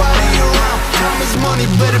 Nobody around, time is money,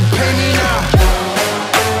 better pay me now.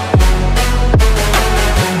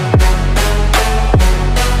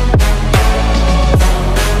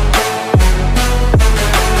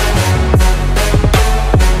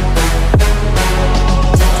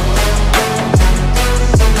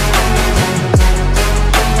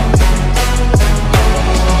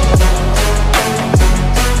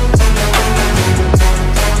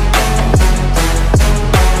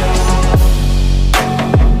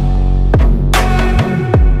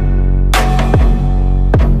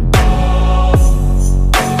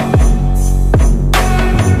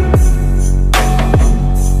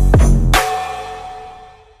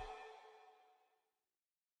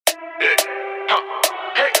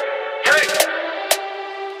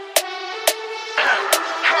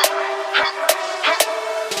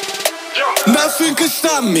 Nothing can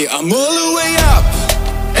stop me, I'm all the way up.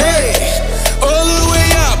 Hey, all the way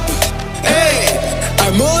up. Hey,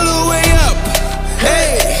 I'm all the way up.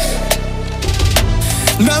 Hey,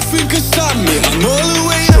 nothing can stop me, I'm all the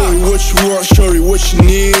way up. Show you what you want, show you what you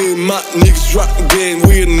need. My niggas rockin' game,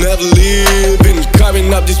 we ain't never leaving.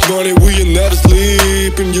 Carving up this money, we ain't never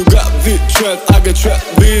sleeping. You got the trap, I got trap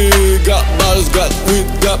big. Got bottles, got weed,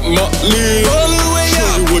 got Motley. All the way up.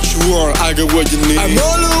 Show you what you want, I got what you need. I'm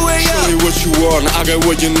all the way up. Show you what you want, I got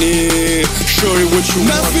what you need. Show you what you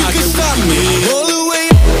want, I got what you need. All the way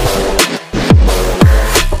up.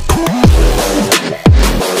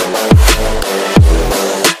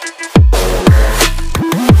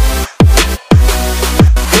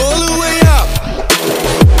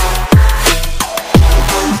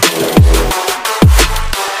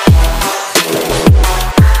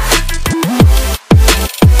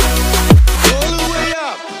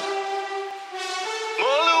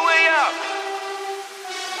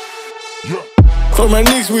 For my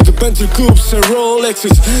niggas with the Bentley coupes and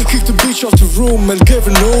Rolexes. Kick the bitch off the room and gave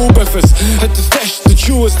her no breakfast. Had to stash the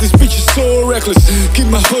jewels, this bitch is so reckless.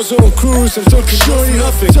 Keep my hustle on cruise, I'm talking showing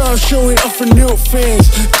nothing. Time showing off for new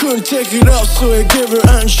fans. Couldn't take it off, so I gave her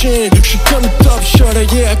unchained. She come the top shot,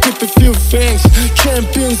 yeah, I keep a few fangs.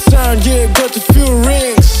 Champion sound, yeah, got a few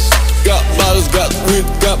rings. Got bottles, got weed,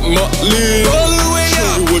 got Motley. All the way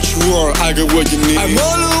up. Show you what you want, I got what you need. I'm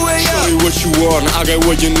all the way up. Show you what you want, I got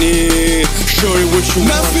what you need. Show you what you want,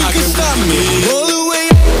 nothing can stop me. All the way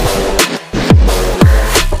up.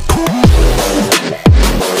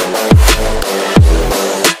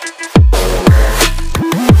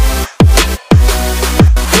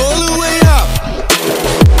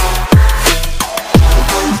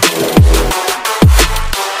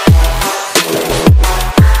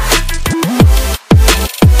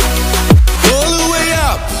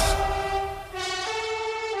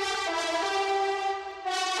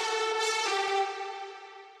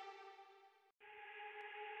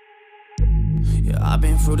 I've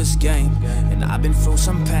been through this game, and I've been through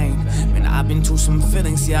some pain. Man, I've been through some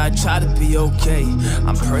feelings, yeah, I try to be okay.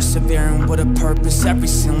 I'm persevering with a purpose every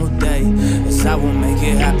single day, as I will make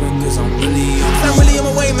it happen, cause I'm really okay. I'm really on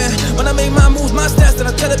my way, man. When I make my moves, my stats, then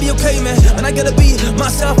I gotta be okay, man. And I gotta be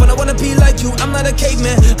myself, and I wanna be like you. I'm not a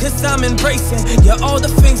caveman, cause I'm embracing, yeah, all the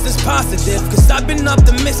things that's positive. Cause I've been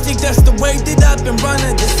optimistic, that's the way that I've been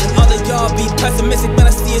running this. And all of y'all be pessimistic, but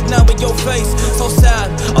I see it now in your face. So sad,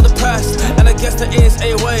 all depressed, and I guess there is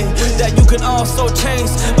a way that you can also change.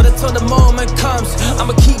 But until the moment comes,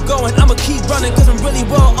 I'ma keep going, I'ma keep running, cause I'm really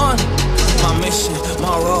well on my mission,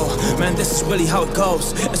 my role. Man, this is really how it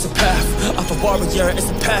goes. It's a path of a warrior, it's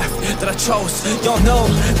a path that I chose. Y'all know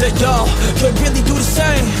that y'all could really do the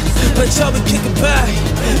same, but y'all be kicking back,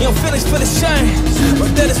 your feelings feel ashamed.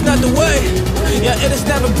 But that is not the way, yeah, it has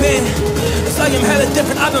never been. Cause I am hella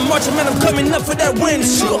different, I've been marching, man, I'm coming up for that win,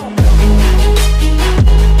 sure.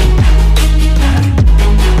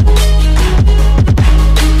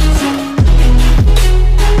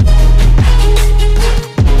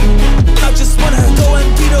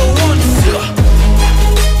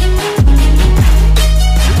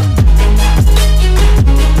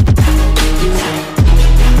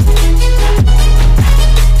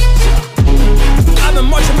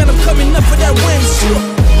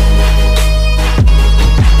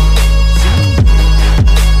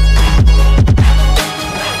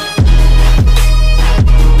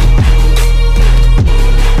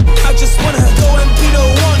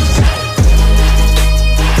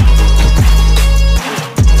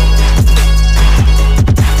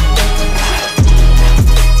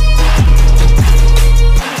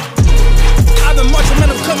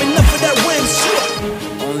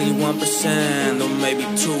 1% or maybe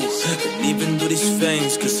 2 that even do these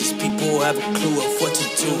things, cause these people have a clue of what to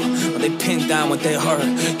do. When they pin down what they heard,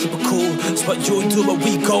 keep it cool. It's what you do, but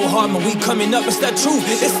we go hard when we coming up. It's that truth,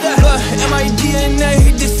 it's that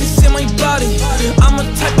M.I.D.N.A. This is in my body. I'm a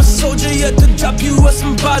type of soldier yet to drop you with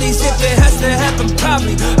some bodies. If it has to happen,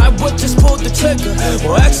 probably I would just pull the trigger.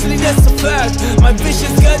 Well, actually that's a fact. My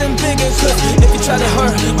vision's getting bigger. Cause if you try to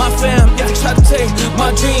hurt my fam, if you try to take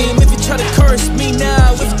my dream, if you try to curse me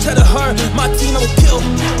now, if you try to hurt my team, I will kill,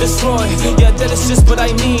 destroy. Yeah, that is just what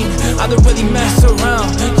I mean. I don't really mess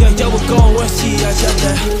around. Yeah, yo, we're going where see. I got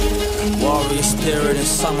that warrior spirit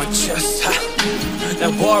inside my chest. Ha.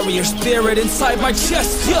 That warrior spirit inside my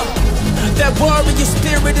chest. Yeah. That warrior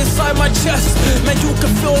spirit inside my chest. Man, you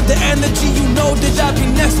can feel the energy, you know that I'll be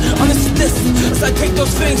next on this list. As I take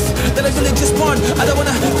those things that I really just want. I don't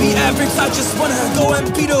wanna be average, I just wanna go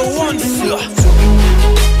and be the one.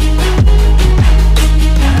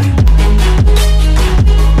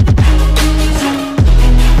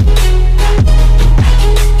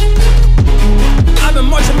 I've been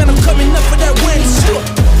marching, man, I'm coming up for that win.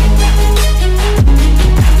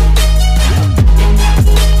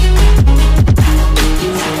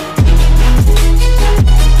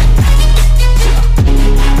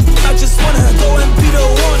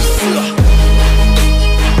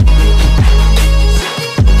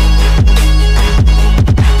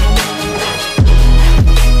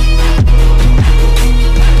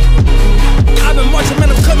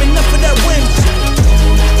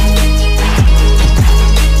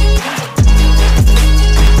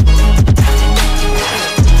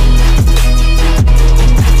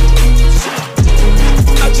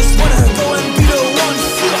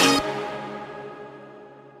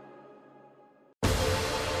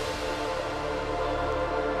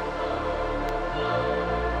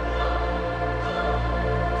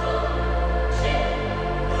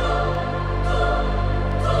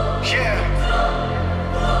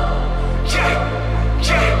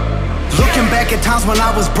 When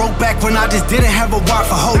I was broke back when I just didn't have a word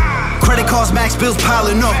for hope. Credit cards, max bills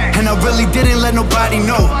piling up, and I really didn't let nobody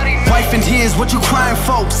know. Wife in tears, what you crying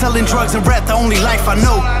for? Selling drugs and rap, the only life I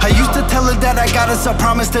know. I used to tell her that I got us, I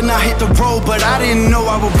promised to not hit the road, but I didn't know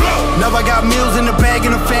I would blow. Now I got meals in the bag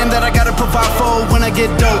and a fam that I gotta provide for when I get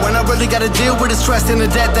dough. And I really gotta deal with the stress and the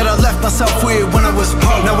debt that I left myself with when I was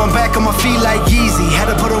broke. Now I'm back on my feet like Yeezy. Had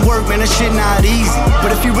to put in work, man, that shit not easy.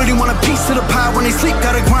 But if you really want a piece of the pie when they sleep,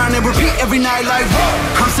 gotta grind and repeat every night like,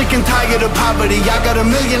 whoa. I'm sick and tired of poverty. I got a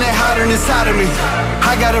million that hiding inside of me.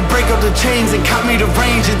 I gotta break up the chains and cut me the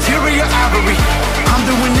range, interior ivory. I'm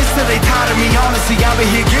doing this till they tired of me. Honestly, I've been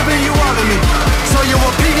here giving you all of me. So your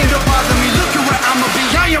opinion don't bother me. Look at where I'ma be.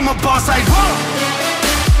 I am a boss like, whoa.